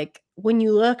is like when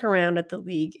you look around at the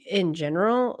league in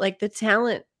general, like the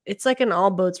talent, it's like an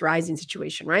all boats rising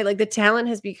situation, right? Like the talent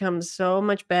has become so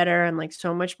much better and like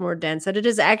so much more dense that it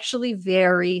is actually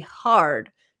very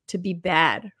hard to be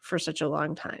bad for such a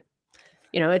long time.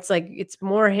 It's like it's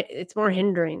more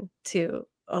hindering to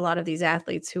a lot of these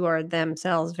athletes who are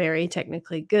themselves very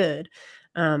technically good.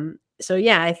 So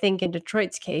yeah, I think in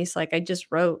Detroit's case, like I just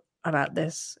wrote about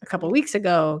this a couple of weeks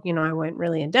ago, I went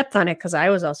really in depth on it because I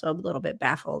was also a little bit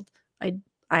baffled.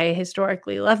 I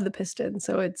historically love the Pistons,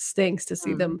 so it stinks to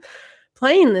see them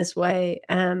playing this way.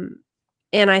 And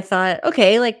I thought,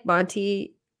 okay, like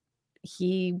Monty,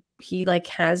 he like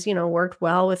has worked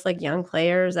well with like young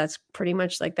players. That's pretty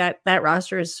much like that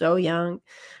roster is so young.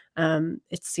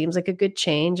 It seems like a good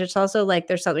change. It's also like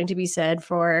there's something to be said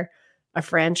for a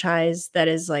franchise that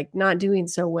is like not doing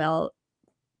so well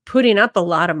putting up a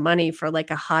lot of money for like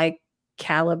a high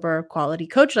caliber quality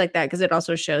coach like that, because it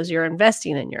also shows you're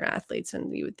investing in your athletes,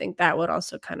 and you would think that would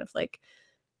also kind of like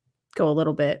go a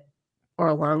little bit or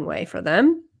a long way for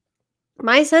them.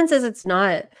 My sense is it's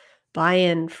not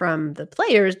buy-in from the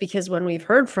players, because when we've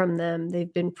heard from them,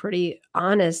 they've been pretty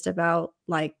honest about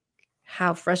like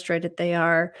how frustrated they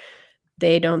are.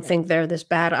 They don't think they're this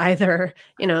bad either.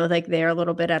 Like they're a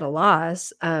little bit at a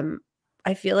loss.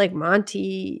 I feel like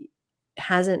Monty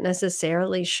hasn't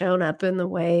necessarily shown up in the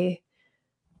way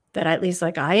that at least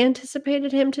like I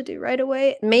anticipated him to do right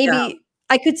away. Maybe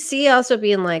I could see also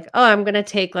being like, oh, I'm going to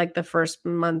take like the first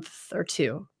month or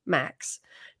two max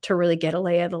to really get a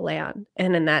lay of the land.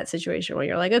 And in that situation where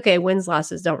you're like, okay, wins,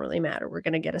 losses don't really matter. We're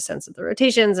going to get a sense of the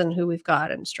rotations and who we've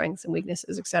got and strengths and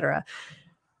weaknesses, etc.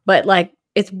 But like,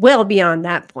 it's well beyond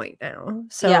that point now.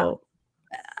 So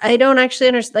I don't actually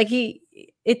understand. Like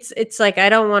it's like, I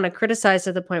don't want to criticize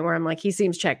to the point where I'm like, he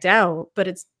seems checked out, but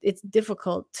it's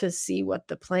difficult to see what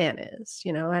the plan is,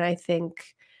 and I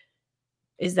think,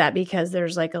 is that because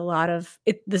there's like a lot of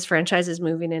this franchise is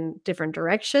moving in different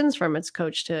directions from its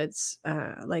coach to its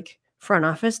like front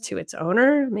office to its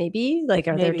owner, maybe like,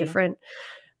 are there different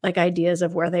like ideas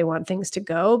of where they want things to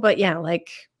go? But yeah,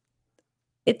 like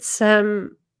it's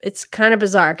kind of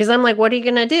bizarre because I'm like, what are you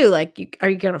gonna do? Like, are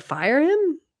you gonna fire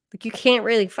him? Like, you can't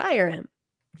really fire him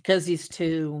because he's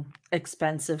too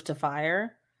expensive to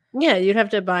fire. Yeah, you'd have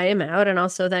to buy him out, and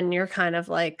also then you're kind of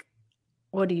like,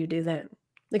 what do you do then?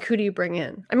 Like, who do you bring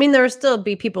in? I mean, there will still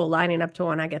be people lining up to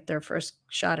want to get their first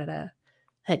shot at a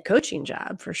head coaching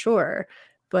job for sure,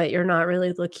 but you're not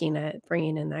really looking at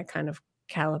bringing in that kind of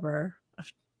caliber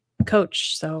of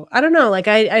coach. So I don't know. Like,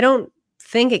 I don't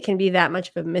think it can be that much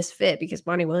of a misfit because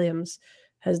Monty Williams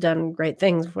has done great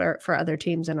things for other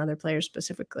teams and other players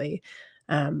specifically.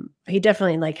 He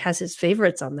definitely like has his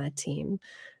favorites on that team,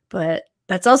 but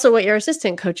that's also what your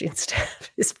assistant coaching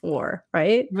staff is for,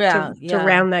 right? Yeah, to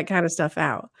round that kind of stuff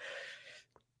out.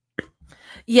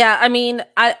 Yeah, I mean,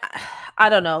 I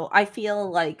don't know. I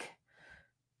feel like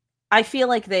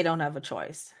they don't have a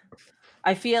choice.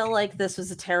 I feel like this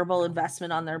was a terrible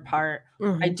investment on their part.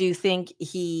 I do think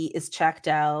he is checked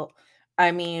out.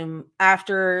 I mean,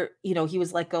 after, he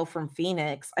was let go from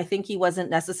Phoenix, I think he wasn't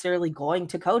necessarily going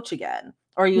to coach again.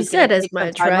 Or he said as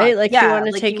much, right? Like, he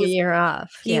wanted to take a year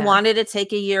off. He wanted to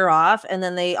take a year off, and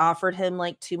then they offered him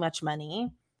like too much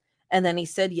money. And then he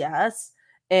said yes.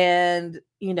 And,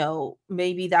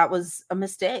 maybe that was a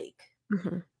mistake.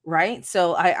 Right.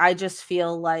 So I just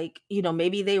feel like,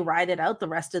 maybe they ride it out the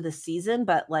rest of the season,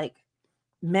 but like,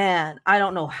 man, I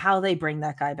don't know how they bring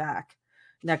that guy back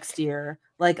next year.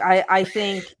 Like, I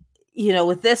think,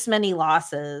 with this many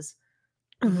losses,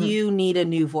 you need a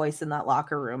new voice in that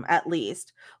locker room, at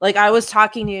least. Like, I was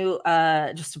talking to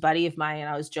just a buddy of mine, and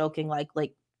I was joking, like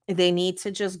they need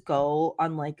to just go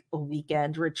on like a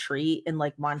weekend retreat in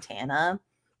like Montana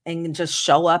and just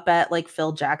show up at like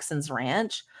Phil Jackson's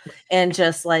ranch and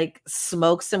just like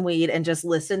smoke some weed and just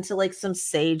listen to like some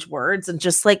sage words and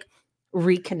just like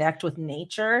reconnect with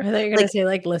nature. I thought you were gonna say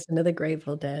like listen to the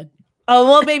Grateful Dead. Oh,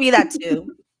 well, maybe that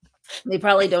too. They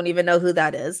probably don't even know who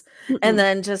that is. And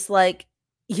then just like,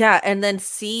 yeah, and then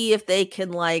see if they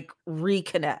can like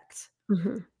reconnect.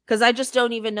 Because I just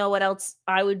don't even know what else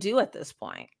I would do at this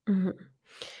point.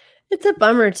 It's a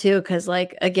bummer too, because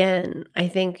like again, I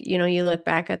think you look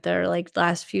back at their like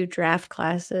last few draft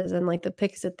classes and like the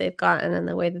picks that they've gotten and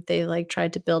the way that they like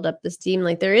tried to build up this team.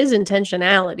 Like there is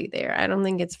intentionality there. I don't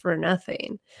think it's for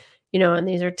nothing, and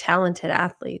these are talented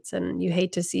athletes, and you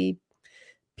hate to see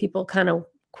people kind of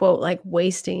quote like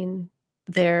wasting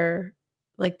their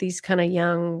like these kind of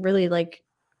young, really like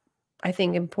I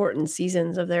think important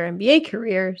seasons of their NBA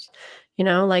careers,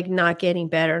 like not getting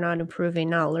better, not improving,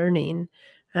 not learning.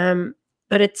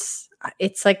 But it's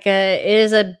like it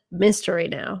is a mystery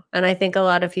now. And I think a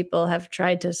lot of people have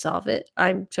tried to solve it.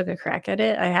 I took a crack at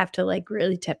it. I have to like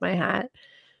really tip my hat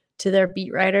to their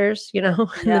beat writers, and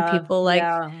the people like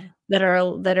that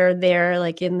are there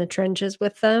like in the trenches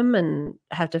with them and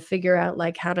have to figure out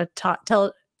like how to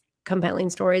tell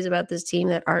compelling stories about this team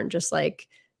that aren't just like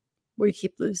we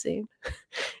keep losing,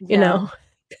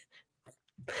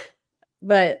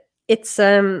 But it's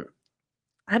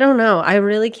I don't know. I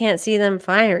really can't see them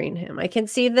firing him. I can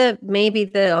see maybe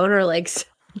the owner like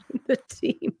selling the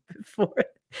team before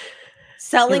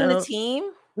Selling the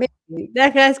team? Maybe.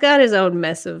 That guy's got his own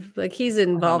mess of like he's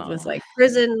involved with like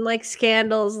prison like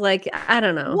scandals. Like I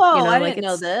don't know. Whoa, I like didn't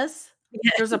know this.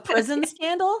 There's a prison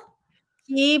scandal?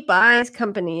 He buys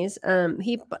companies.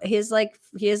 He is like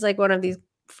one of these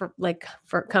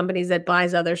for companies that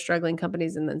buys other struggling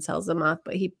companies and then sells them off.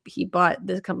 But he bought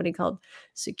this company called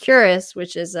Securus,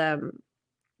 which is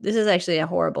this is actually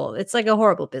it's like a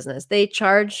horrible business. They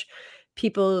charge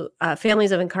people,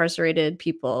 families of incarcerated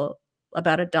people,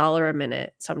 about $1 a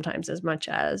minute, sometimes as much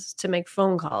as, to make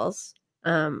phone calls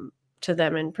to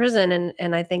them in prison.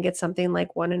 And I think it's something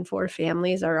like 1 in 4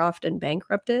 families are often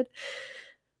bankrupted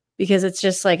because it's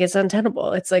just like it's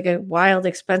untenable. It's like a wild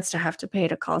expense to have to pay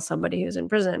to call somebody who's in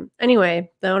prison.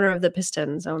 Anyway, the owner of the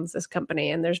Pistons owns this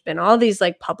company, and there's been all these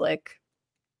like public,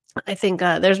 I think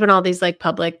there's been all these like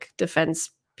public defense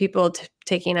people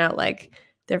taking out like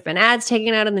there have been ads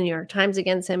taken out in the New York Times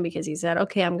against him because he said,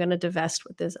 okay, I'm going to divest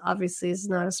with this. Obviously, it's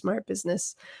not a smart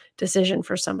business decision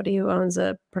for somebody who owns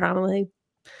a predominantly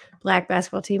Black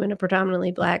basketball team in a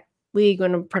predominantly Black league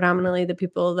when predominantly the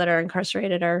people that are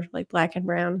incarcerated are like Black and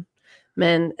brown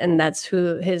men. And that's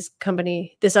who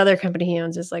this other company he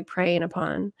owns is like preying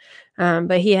upon.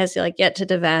 But he has like yet to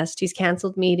divest. He's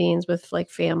canceled meetings with like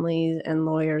families and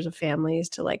lawyers of families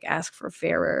to like ask for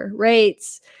fairer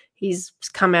rates. He's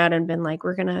come out and been like,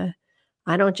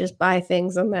 I don't just buy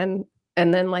things and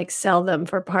then like sell them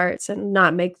for parts and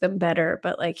not make them better.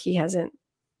 But like he hasn't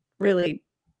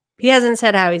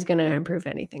said how he's going to improve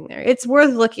anything there. It's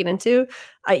worth looking into.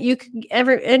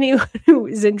 Anyone who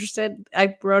is interested,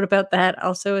 I wrote about that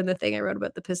also in the thing I wrote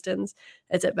about the Pistons.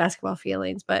 It's at Basketball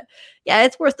Feelings. But yeah,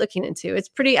 it's worth looking into. It's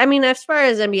pretty, I mean, as far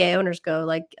as NBA owners go,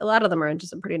 like a lot of them are into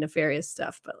some pretty nefarious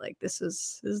stuff, but like this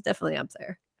is definitely up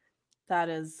there. That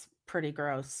is pretty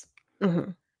gross.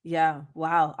 Mm-hmm. Yeah.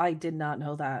 Wow. I did not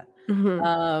know that.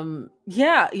 Mm-hmm.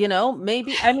 Yeah,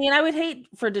 maybe, I mean, I would hate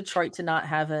for Detroit to not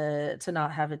have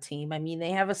a team. I mean,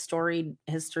 they have a storied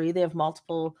history. They have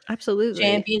multiple Absolutely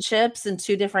championships in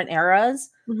 2 different eras.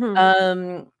 Mm-hmm.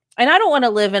 And I don't want to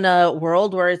live in a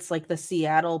world where it's like the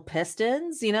Seattle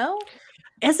Pistons,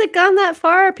 Has it gone that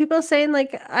far? People saying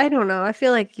like, I don't know. I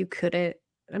feel like you couldn't.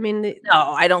 I mean, no,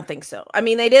 I don't think so. I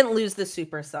mean, they didn't lose the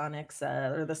Supersonics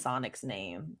or the Sonics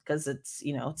name because it's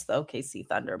it's the OKC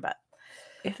Thunder, but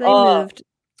if they moved,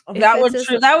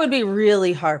 that would be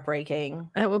really heartbreaking.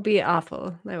 That would be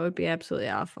awful. That would be absolutely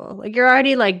awful. Like you're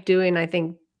already like doing, I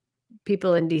think,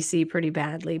 people in DC pretty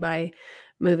badly by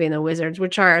moving the Wizards,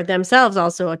 which are themselves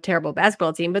also a terrible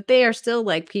basketball team, but they are still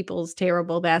like people's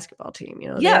terrible basketball team.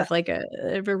 They have like a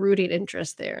rooting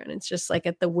interest there. And it's just like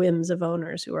at the whims of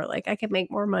owners who are like, I can make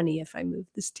more money if I move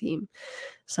this team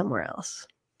somewhere else.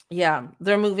 Yeah.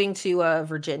 They're moving to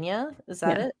Virginia. Is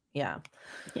that it? Yeah.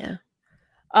 Yeah.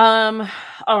 All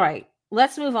right.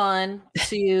 Let's move on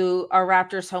to our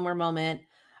Raptors homer moment.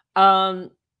 I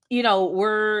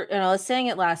was saying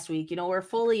it last week, we're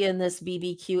fully in this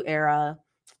BBQ era.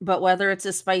 but whether it's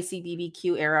a spicy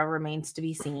BBQ era remains to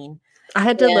be seen. I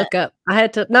had to Yeah. look up. I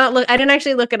had to not look. I didn't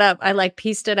actually look it up. I like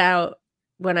pieced it out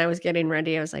when I was getting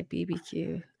ready. I was like, BBQ.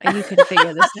 You can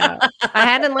figure this out. I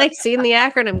hadn't like seen the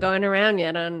acronym going around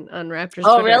yet on Raptors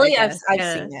Oh, Twitter, really? I I've guess. I've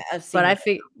Yeah. seen it. I've seen But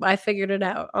it. I figured it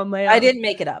out on my own. I didn't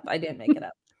make it up.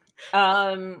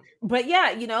 But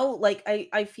yeah, like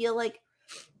I feel like,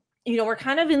 we're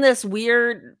kind of in this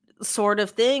weird sort of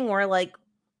thing where like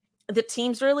the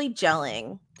team's really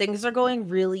gelling. Things are going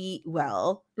really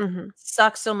well. Mhm.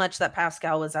 Sucks so much that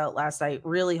Pascal was out last night.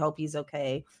 Really hope he's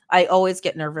okay. I always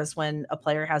get nervous when a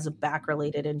player has a back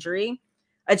related injury.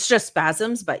 It's just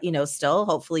spasms, but still,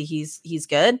 hopefully he's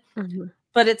good. Mhm.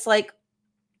 But it's like,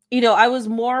 I was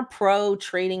more pro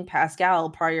trading Pascal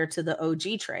prior to the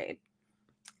OG trade.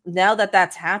 Now that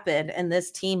that's happened and this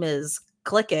team is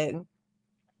clicking,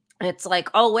 it's like,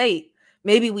 oh, wait,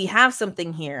 maybe we have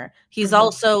something here. He's Mhm.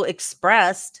 also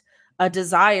expressed a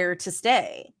desire to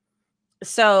stay.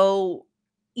 So,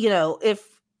 if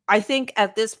I think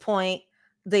at this point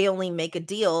they only make a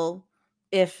deal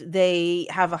if they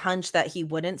have a hunch that he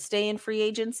wouldn't stay in free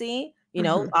agency,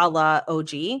 Mhm. a la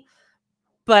OG.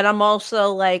 But I'm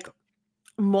also like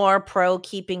more pro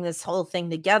keeping this whole thing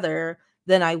together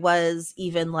than I was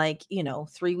even like,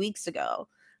 3 weeks ago.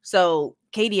 So,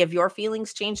 Katie, have your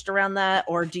feelings changed around that,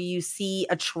 or do you see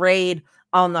a trade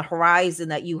on the horizon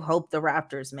that you hope the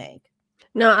Raptors make?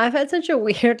 No, I've had such a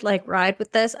weird like ride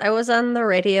with this. I was on the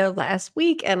radio last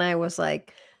week and I was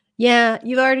like, yeah,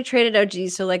 you've already traded OG.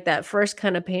 So like that first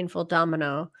kind of painful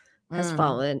domino has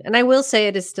fallen. And I will say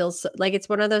it is still like, it's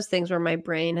one of those things where my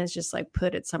brain has just like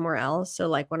put it somewhere else. So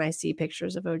like when I see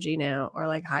pictures of OG now or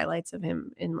like highlights of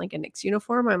him in like a Knicks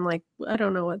uniform, I'm like, I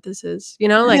don't know what this is,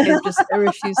 like I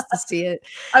refuse to see it.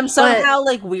 I'm But somehow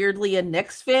like weirdly a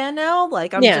Knicks fan now.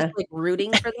 Like I'm just yeah. like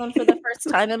rooting for them for the first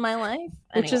time in my life.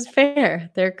 Which Anyway. is fair.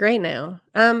 They're great now.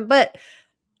 But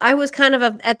I was kind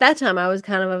of at that time, I was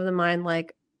kind of the mind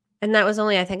like, and that was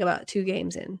only I think about 2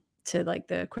 games in to like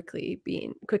the quickly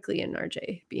and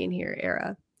RJ being here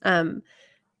era.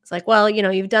 It's like, well,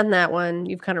 you've done that one.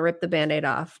 You've kind of ripped the Band-Aid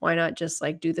off. Why not just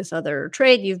like do this other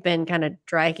trade you've been kind of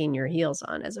dragging your heels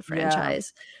on as a Yeah.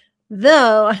 franchise?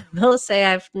 Though I will say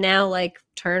I've now like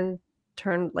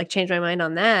like changed my mind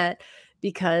on that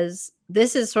because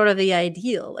this is sort of the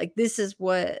ideal. Like this is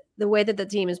what the way that the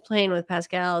team is playing with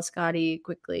Pascal, Scotty,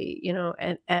 quickly,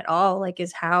 and at all like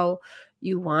is how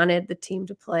you wanted the team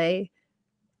to play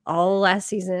all last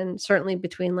season, certainly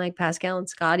between like Pascal and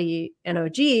Scotty and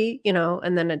OG,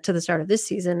 and then to the start of this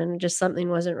season, and just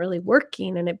something wasn't really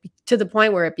working, and to the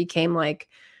point where it became like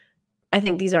I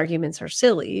think these arguments are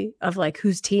silly of like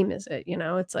whose team is it?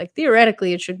 It's like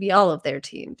theoretically it should be all of their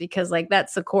team because like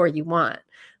that's the core you want.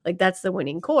 Like that's the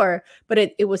winning core. But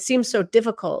it would seem so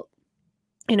difficult,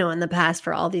 in the past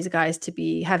for all these guys to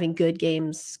be having good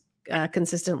games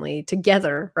consistently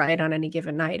together, right? On any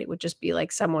given night. It would just be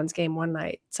like someone's game one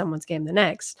night, someone's game the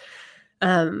next.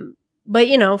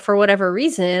 But for whatever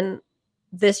reason,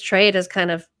 this trade has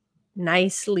kind of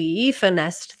nicely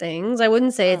finessed things. I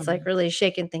wouldn't say it's like really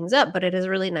shaken things up, but it has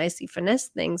really nicely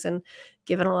finessed things and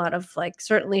given a lot of like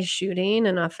certainly shooting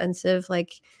and offensive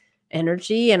like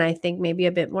energy, and I think maybe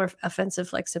a bit more offensive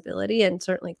flexibility and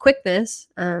certainly quickness.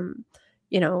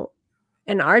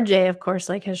 And RJ, of course,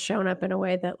 like has shown up in a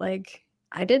way that like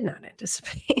I did not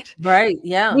anticipate. Right.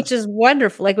 Yeah. Which is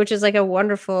wonderful, like, which is like a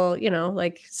wonderful,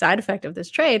 like side effect of this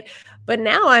trade. But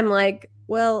now I'm like,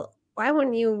 well, why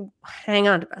wouldn't you hang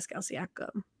on to Pascal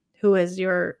Siakam, who is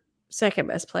your second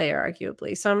best player,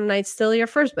 arguably? Some nights still your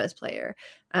first best player.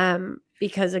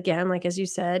 Because again, like as you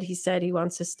said, he said he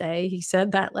wants to stay. He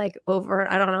said that like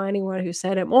over, I don't know anyone who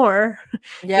said it more,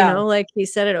 Yeah. like he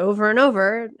said it over and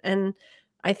over. And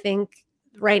I think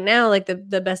right now, like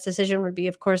the best decision would be,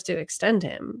 of course, to extend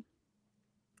him.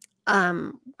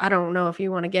 I don't know if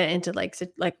you want to get into like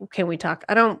can we talk?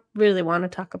 I don't really want to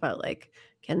talk about like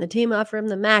can the team offer him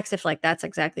the max if like that's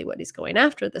exactly what he's going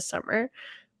after this summer.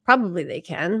 Probably they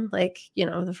can. Like,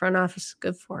 the front office is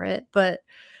good for it, but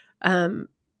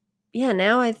yeah,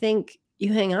 now I think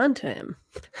you hang on to him.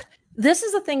 This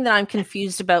is the thing that I'm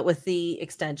confused about with the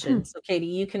extension. So Katie,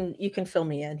 you can fill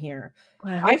me in here.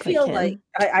 Well, I I hope I feel like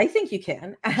can. I think you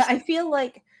can. I feel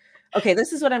like okay,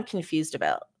 this is what I'm confused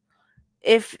about.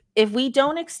 If we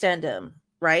don't extend him,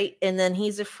 right? And then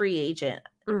he's a free agent.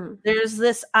 Mm. There's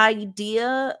this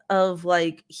idea of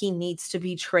like he needs to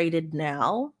be traded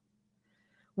now,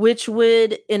 which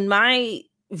would in my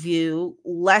view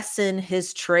lessen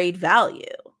his trade value.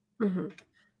 Mm-hmm.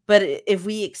 But if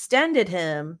we extended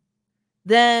him,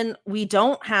 then we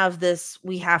don't have this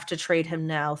we have to trade him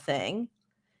now thing.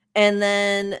 And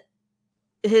then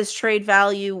his trade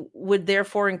value would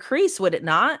therefore increase, would it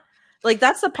not? Like,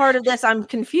 that's the part of this I'm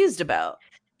confused about.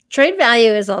 Trade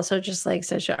value is also just like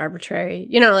such an arbitrary,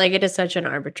 like it is such an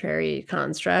arbitrary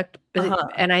construct.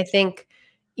 And I think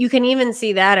you can even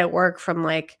see that at work from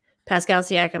like Pascal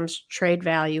Siakam's trade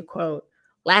value quote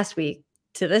last week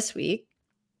to this week,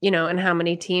 and how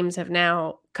many teams have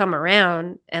now come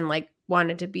around and like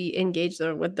wanted to be engaged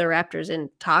with the Raptors in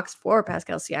talks for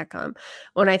Pascal Siakam.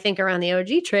 When I think around the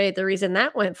OG trade, the reason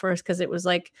that went first because it was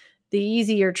like the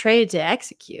easier trade to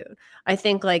execute. I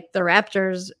think like the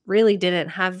Raptors really didn't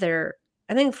have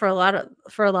I think for a lot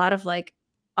of like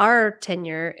our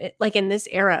tenure, like in this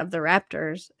era of the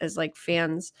Raptors as like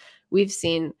fans, we've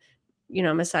seen,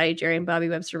 Masai Ujiri and Bobby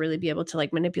Webster really be able to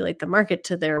like manipulate the market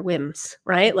to their whims,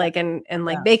 right? Yeah. Like, and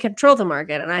like they control the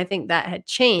market. And I think that had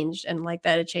changed, and like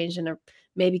that had changed in a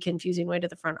maybe confusing way to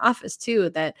the front office too,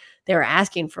 that they were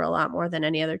asking for a lot more than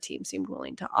any other team seemed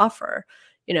willing to offer,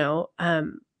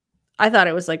 I thought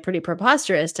it was like pretty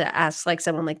preposterous to ask like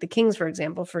someone like the Kings, for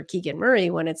example, for Keegan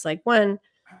Murray, when it's like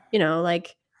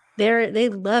like they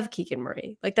love Keegan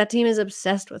Murray. Like that team is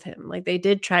obsessed with him. Like they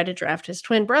did try to draft his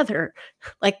twin brother.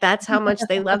 Like that's how much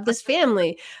they love this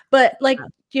family. But like,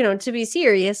 to be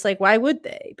serious, like why would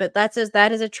they? But that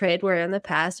is a trade where in the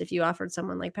past, if you offered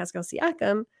someone like Pascal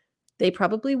Siakam, they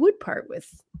probably would part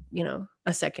with,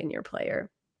 a second-year player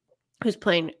who's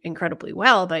playing incredibly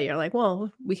well, but you're like,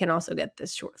 well, we can also get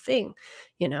this sure thing,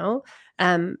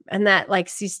 and that like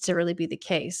ceased to really be the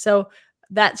case. So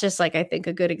that's just like, I think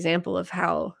a good example of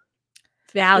how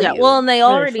value. Yeah, well, and they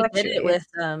already did it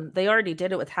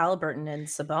with Halliburton and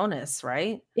Sabonis,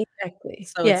 right? Exactly.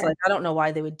 So it's like, I don't know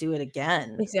why they would do it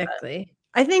again. Exactly.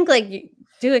 But I think like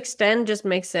to extend just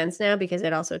makes sense now because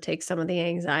it also takes some of the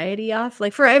anxiety off,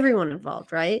 like for everyone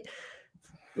involved, right?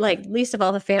 Like least of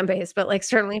all the fan base, but like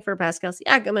certainly for Pascal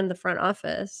Siakam in the front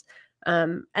office.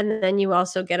 And then you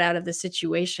also get out of the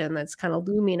situation that's kind of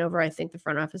looming over, I think, the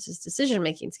front office's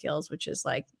decision-making skills, which is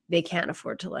like they can't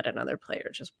afford to let another player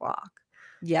just walk.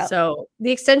 Yeah. So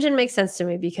the extension makes sense to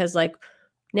me because like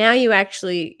now you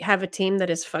actually have a team that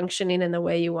is functioning in the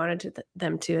way you wanted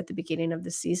them to at the beginning of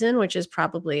the season, which is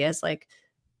probably as like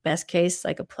best case,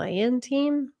 like a play-in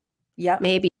team. Yeah.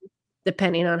 Maybe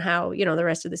depending on how, the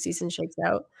rest of the season shakes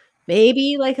out.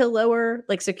 Maybe like a lower,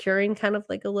 like securing kind of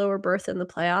like a lower berth in the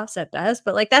playoffs at best.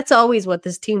 But like that's always what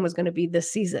this team was going to be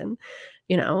this season,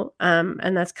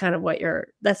 and that's kind of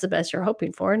that's the best you're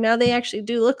hoping for. Now they actually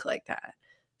do look like that.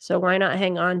 So why not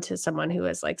hang on to someone who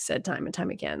has like said time and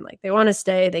time again, like they want to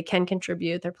stay, they can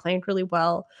contribute, they're playing really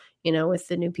well, with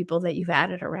the new people that you've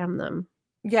added around them.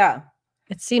 Yeah.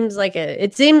 It seems like a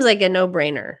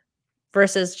no-brainer.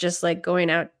 Versus just like going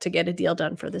out to get a deal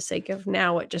done for the sake of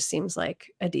now it just seems like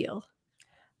a deal.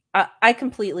 I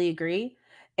completely agree.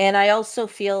 And I also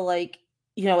feel like,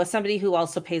 as somebody who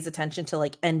also pays attention to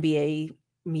like NBA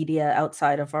media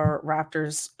outside of our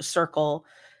Raptors circle,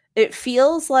 it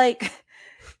feels like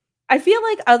I feel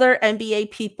like other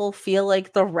NBA people feel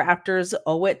like the Raptors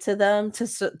owe it to them to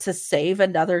save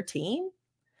another team.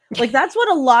 Like that's what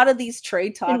a lot of these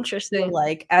trade talks feel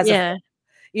like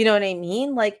you know what I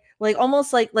mean? Like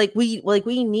almost like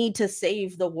we need to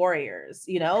save the Warriors,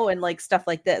 and like stuff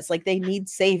like this. Like they need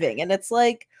saving. And it's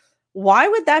like, why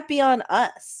would that be on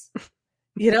us?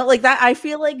 Like that. I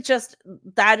feel like just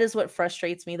that is what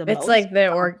frustrates me the most. It's like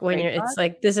it's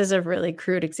like, this is a really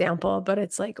crude example, but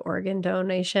it's like organ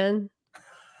donation.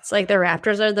 It's like the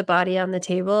Raptors are the body on the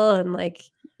table, and like,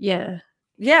 and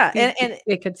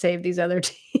it could save these other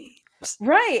teams.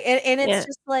 Right. And it's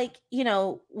just like,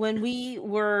 when we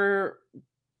were,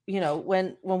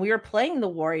 when we were playing the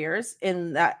Warriors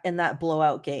in that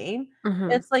blowout game,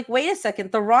 it's like, wait a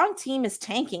second, the wrong team is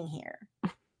tanking here.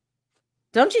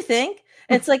 Don't you think?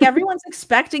 It's like everyone's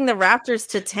expecting the Raptors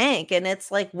to tank, and it's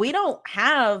like we don't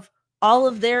have all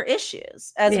of their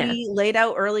issues as we laid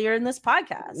out earlier in this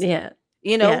podcast.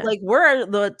 Like we're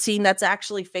the team that's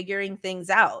actually figuring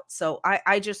things out. So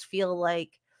I just feel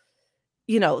like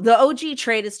the OG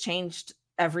trade has changed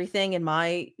everything in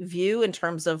my view in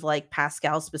terms of like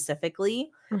Pascal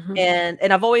specifically. And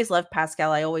I've always loved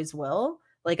Pascal. I always will.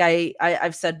 Like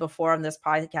I've said before on this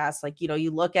podcast, like,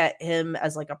 you look at him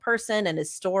as like a person and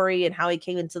his story and how he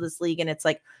came into this league. And it's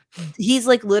like, he's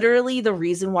like literally the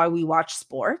reason why we watch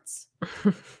sports.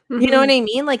 You know what I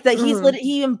mean? Like that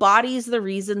he embodies the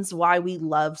reasons why we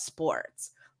love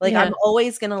sports. Like I'm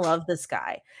always going to love this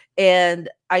guy. And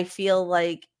I feel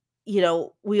like,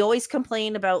 we always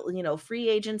complain about, free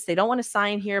agents. They don't want to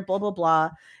sign here, blah, blah, blah.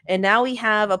 And now we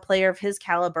have a player of his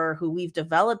caliber who we've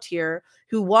developed here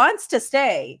who wants to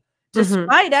stay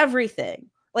despite everything.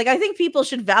 Like, I think people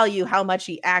should value how much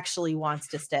he actually wants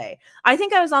to stay. I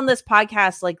think I was on this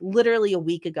podcast like literally a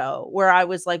week ago where I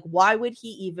was like, why would he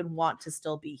even want to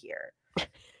still be here?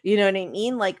 You know what I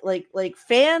mean? Like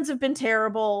fans have been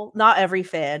terrible. Not every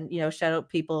fan, shout out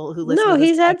people who listen No, to this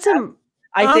he's had podcast. some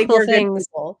I think awful we're good things.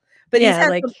 people. But he's Yeah, had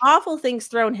like some awful things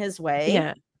thrown his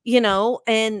way,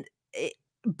 and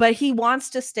but he wants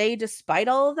to stay despite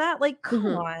all of that. Like, come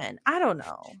on. I don't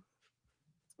know.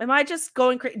 Am I just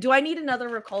going crazy? Do I need another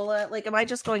Ricola? Like, am I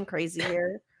just going crazy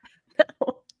here?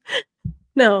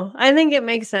 No, I think it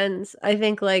makes sense. I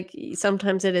think like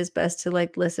sometimes it is best to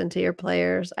like listen to your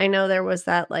players. I know there was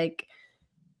that like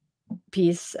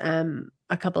piece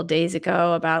a couple days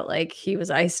ago about like he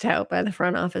was iced out by the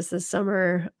front office this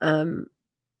summer.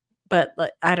 But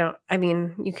like I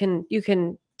mean, you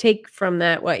can take from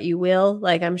that what you will.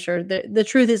 Like I'm sure the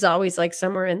truth is always like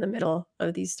somewhere in the middle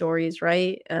of these stories,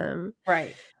 right?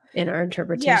 Right. In our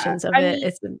interpretations of I it. mean,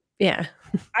 It's yeah.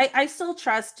 I still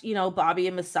trust, Bobby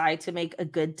and Masai to make a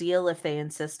good deal if they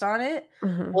insist on it.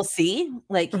 We'll see.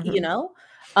 Like,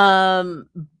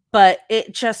 but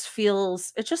it just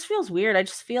feels weird. I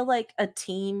just feel like a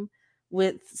team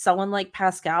with someone like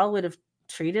Pascal would have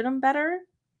treated him better,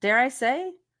 dare I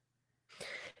say?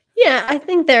 Yeah, I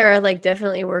think there are like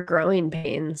definitely were growing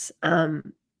pains.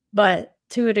 But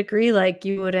to a degree, like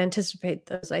you would anticipate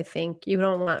those, I think. You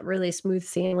don't want really smooth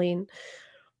sailing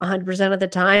 100% of the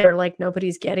time, or like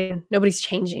nobody's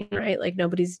changing, right? Like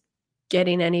nobody's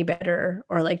getting any better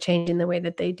or like changing the way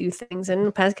that they do things.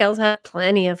 And Pascal's had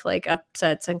plenty of like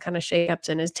upsets and kind of shakeups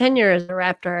in his tenure as a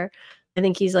Raptor. I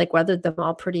think he's like weathered them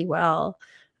all pretty well.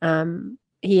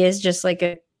 He is just like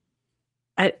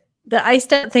the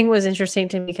iced out thing was interesting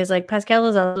to me because like Pascal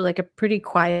is also like a pretty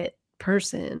quiet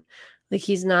person. Like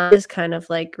he's not this kind of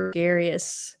like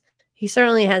gregarious. He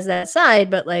certainly has that side,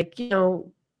 but like,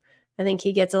 I think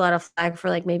he gets a lot of flack for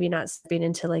like maybe not stepping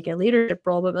into like a leadership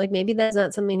role, but like maybe that's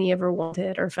not something he ever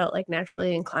wanted or felt like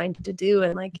naturally inclined to do.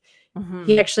 And like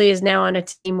he actually is now on a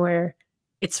team where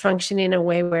it's functioning in a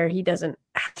way where he doesn't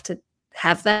have to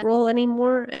have that role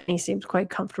anymore. And he seems quite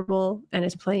comfortable and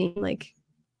is playing like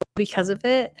because of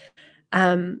it.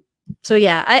 So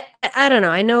yeah, I don't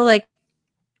know. I know like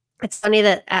it's funny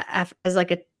that as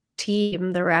like a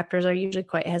team, the Raptors are usually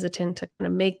quite hesitant to kind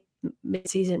of make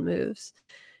mid-season moves,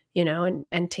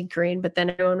 and tinkering. But then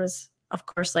everyone was, of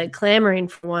course, like clamoring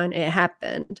for one. It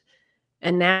happened,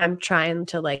 and now I'm trying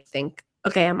to like think,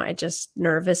 okay, am I just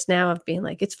nervous now of being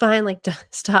like, it's fine, like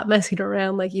stop messing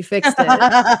around, like you fixed it,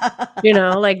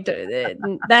 like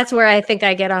that's where I think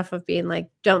I get off of being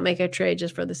like, don't make a trade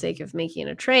just for the sake of making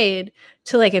a trade,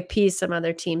 to like appease some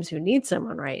other teams who need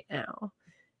someone right now.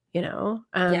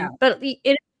 But it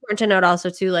is important to note also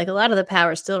too, like a lot of the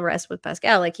power still rests with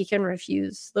Pascal. Like he can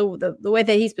refuse the way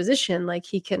that he's positioned, like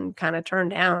he can kind of turn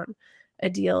down a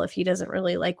deal if he doesn't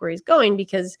really like where he's going,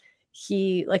 because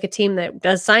he, like a team that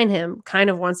does sign him, kind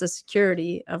of wants the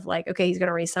security of like, okay, he's going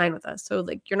to re-sign with us. So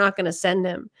like you're not going to send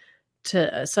him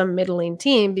to some middling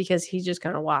team because he's just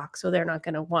going to walk. So they're not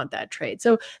going to want that trade.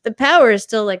 So the power is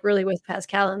still like really with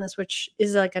Pascal in this, which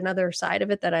is like another side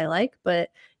of it that I like. But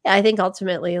yeah, I think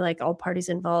ultimately like all parties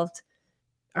involved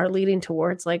are leading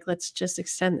towards like, let's just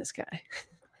extend this guy.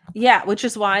 Yeah, which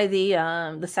is why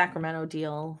the Sacramento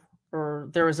deal, or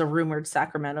there was a rumored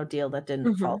Sacramento deal that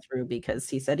didn't fall through because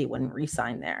he said he wouldn't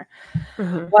re-sign there.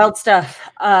 Wild stuff.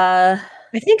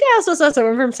 I think I also saw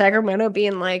someone from Sacramento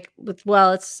being like,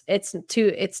 well,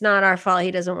 it's not our fault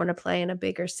he doesn't want to play in a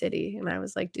bigger city. And I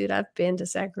was like, dude, I've been to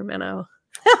Sacramento.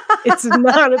 It's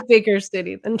not a bigger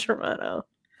city than Toronto.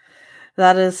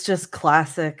 That is just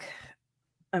classic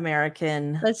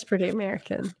American. That's pretty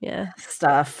American, yeah.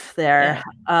 Stuff there.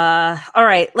 Yeah. All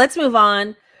right, let's move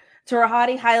on to our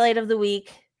hottie highlight of the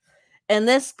week. And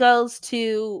this goes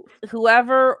to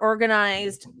whoever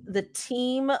organized the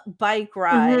team bike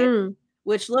ride,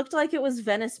 which looked like it was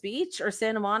Venice Beach or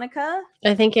Santa Monica.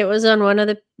 I think it was on one of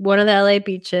the LA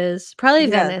beaches. Probably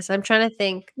Venice. I'm trying to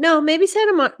think. No, maybe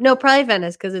No, probably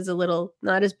Venice, because it's a little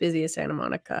not as busy as Santa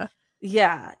Monica.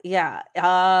 Yeah.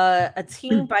 A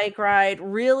team bike ride.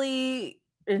 Really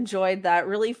enjoyed that.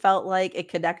 Really felt like it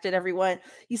connected everyone.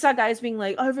 You saw guys being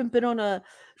like, I haven't been on a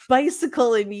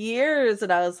bicycle in years.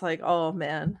 And I was like, oh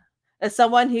man. As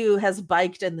someone who has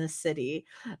biked in this city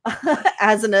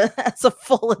as a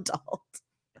full adult.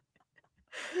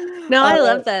 No, I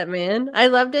love that, man. I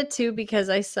loved it too, because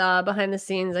I saw behind the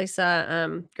scenes,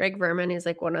 Greg Verman, he's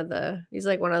like one of the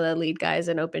lead guys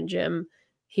in Open Gym.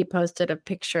 He posted a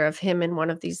picture of him in one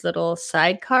of these little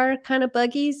sidecar kind of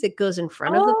buggies that goes in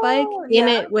front of the bike, in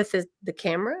it with the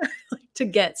camera to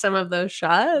get some of those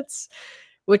shots.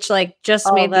 which like just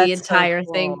Oh, made the that's so entire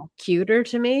thing cool. cuter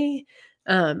to me.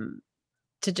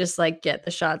 To just like get the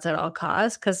shots at all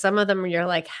costs, because some of them you're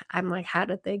like, I'm like, how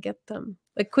did they get them?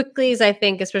 Like quickly's, I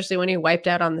think, especially when he wiped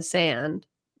out on the sand,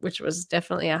 which was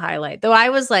definitely a highlight. Though I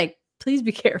was like, please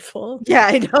be careful. Yeah,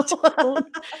 I know.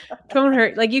 Don't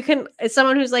hurt. Like you can, as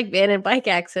someone who's like been in bike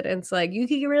accidents, like you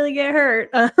can really get hurt.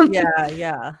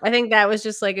 Yeah. I think that was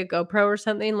just like a GoPro or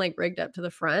something like rigged up to the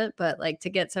front, but like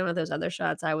to get some of those other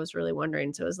shots, I was really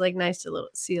wondering. So it was like nice to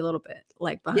see a little bit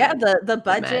like Yeah, behind the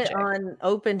budget magic. on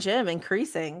open gym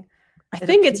increasing. I It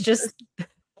think it's appears. just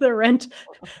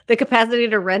the capacity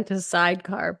to rent a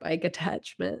sidecar bike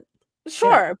attachment.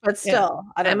 Sure, but Yeah. still,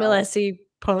 I don't know. MLSE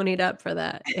ponied up for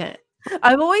that. Yeah.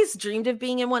 I've always dreamed of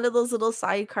being in one of those little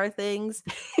sidecar things,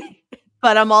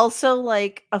 but I'm also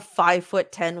like a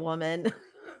 5'10" woman.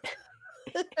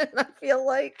 And I feel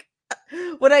like,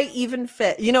 would I even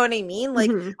fit? You know what I mean?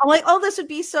 Like, Mhm. I'm like, oh, this would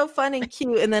be so fun and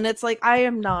cute. And then it's like, I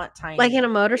am not tiny. Like in a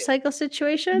motorcycle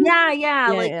situation? Yeah, Yeah,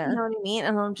 like, yeah. you know what I mean?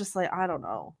 And I'm just like, I don't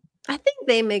know. I think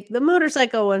they make the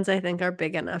motorcycle ones, I think, are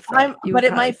big enough that you But would it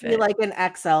probably might be fit. like an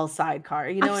XL sidecar,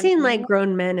 you know I've what I seen like mean?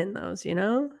 grown men in those, you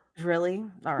know? Really?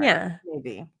 All right, Yeah.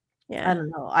 maybe. I Yeah. don't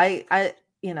know.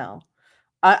 You know,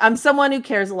 I'm someone who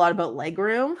cares a lot about leg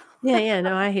room. Yeah.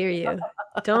 No, I hear you.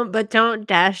 Don't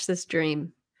dash this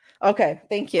dream. Okay,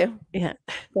 thank you. Yeah.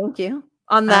 Thank you.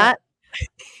 On that,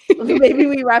 maybe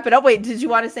we wrap it up. Wait, did you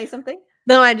want to say something?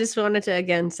 No, I just wanted to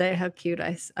again say how cute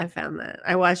I found that.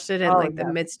 I watched it in like the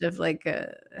yes. midst of like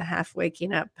a half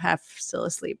waking up, half still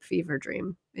asleep fever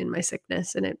dream in my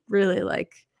sickness, and it really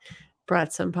like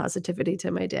brought some positivity to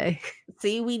my day.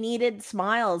 See, we needed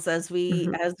smiles as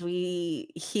we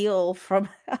heal from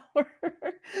our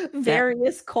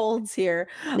various colds here.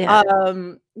 Yeah.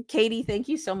 Katie, thank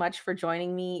you so much for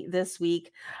joining me this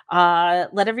week.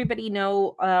 Let everybody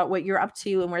know what you're up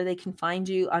to and where they can find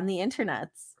you on the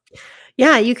internets.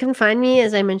 Yeah, you can find me,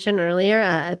 as I mentioned earlier,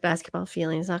 at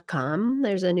basketballfeelings.com.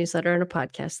 There's a newsletter and a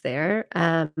podcast there.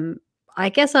 I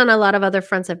guess on a lot of other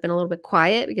fronts, I've been a little bit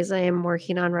quiet because I am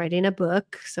working on writing a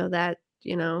book. So that,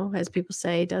 you know, as people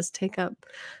say, does take up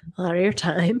a lot of your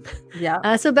time.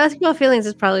 Yeah. So Basketball Feelings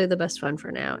is probably the best one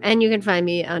for now. And you can find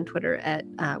me on Twitter at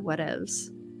whatevs,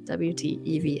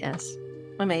 WTEVS.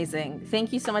 Amazing.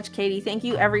 Thank you so much, Katie. Thank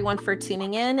you, everyone, for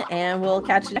tuning in, and we'll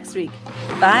catch you next week.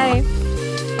 Bye.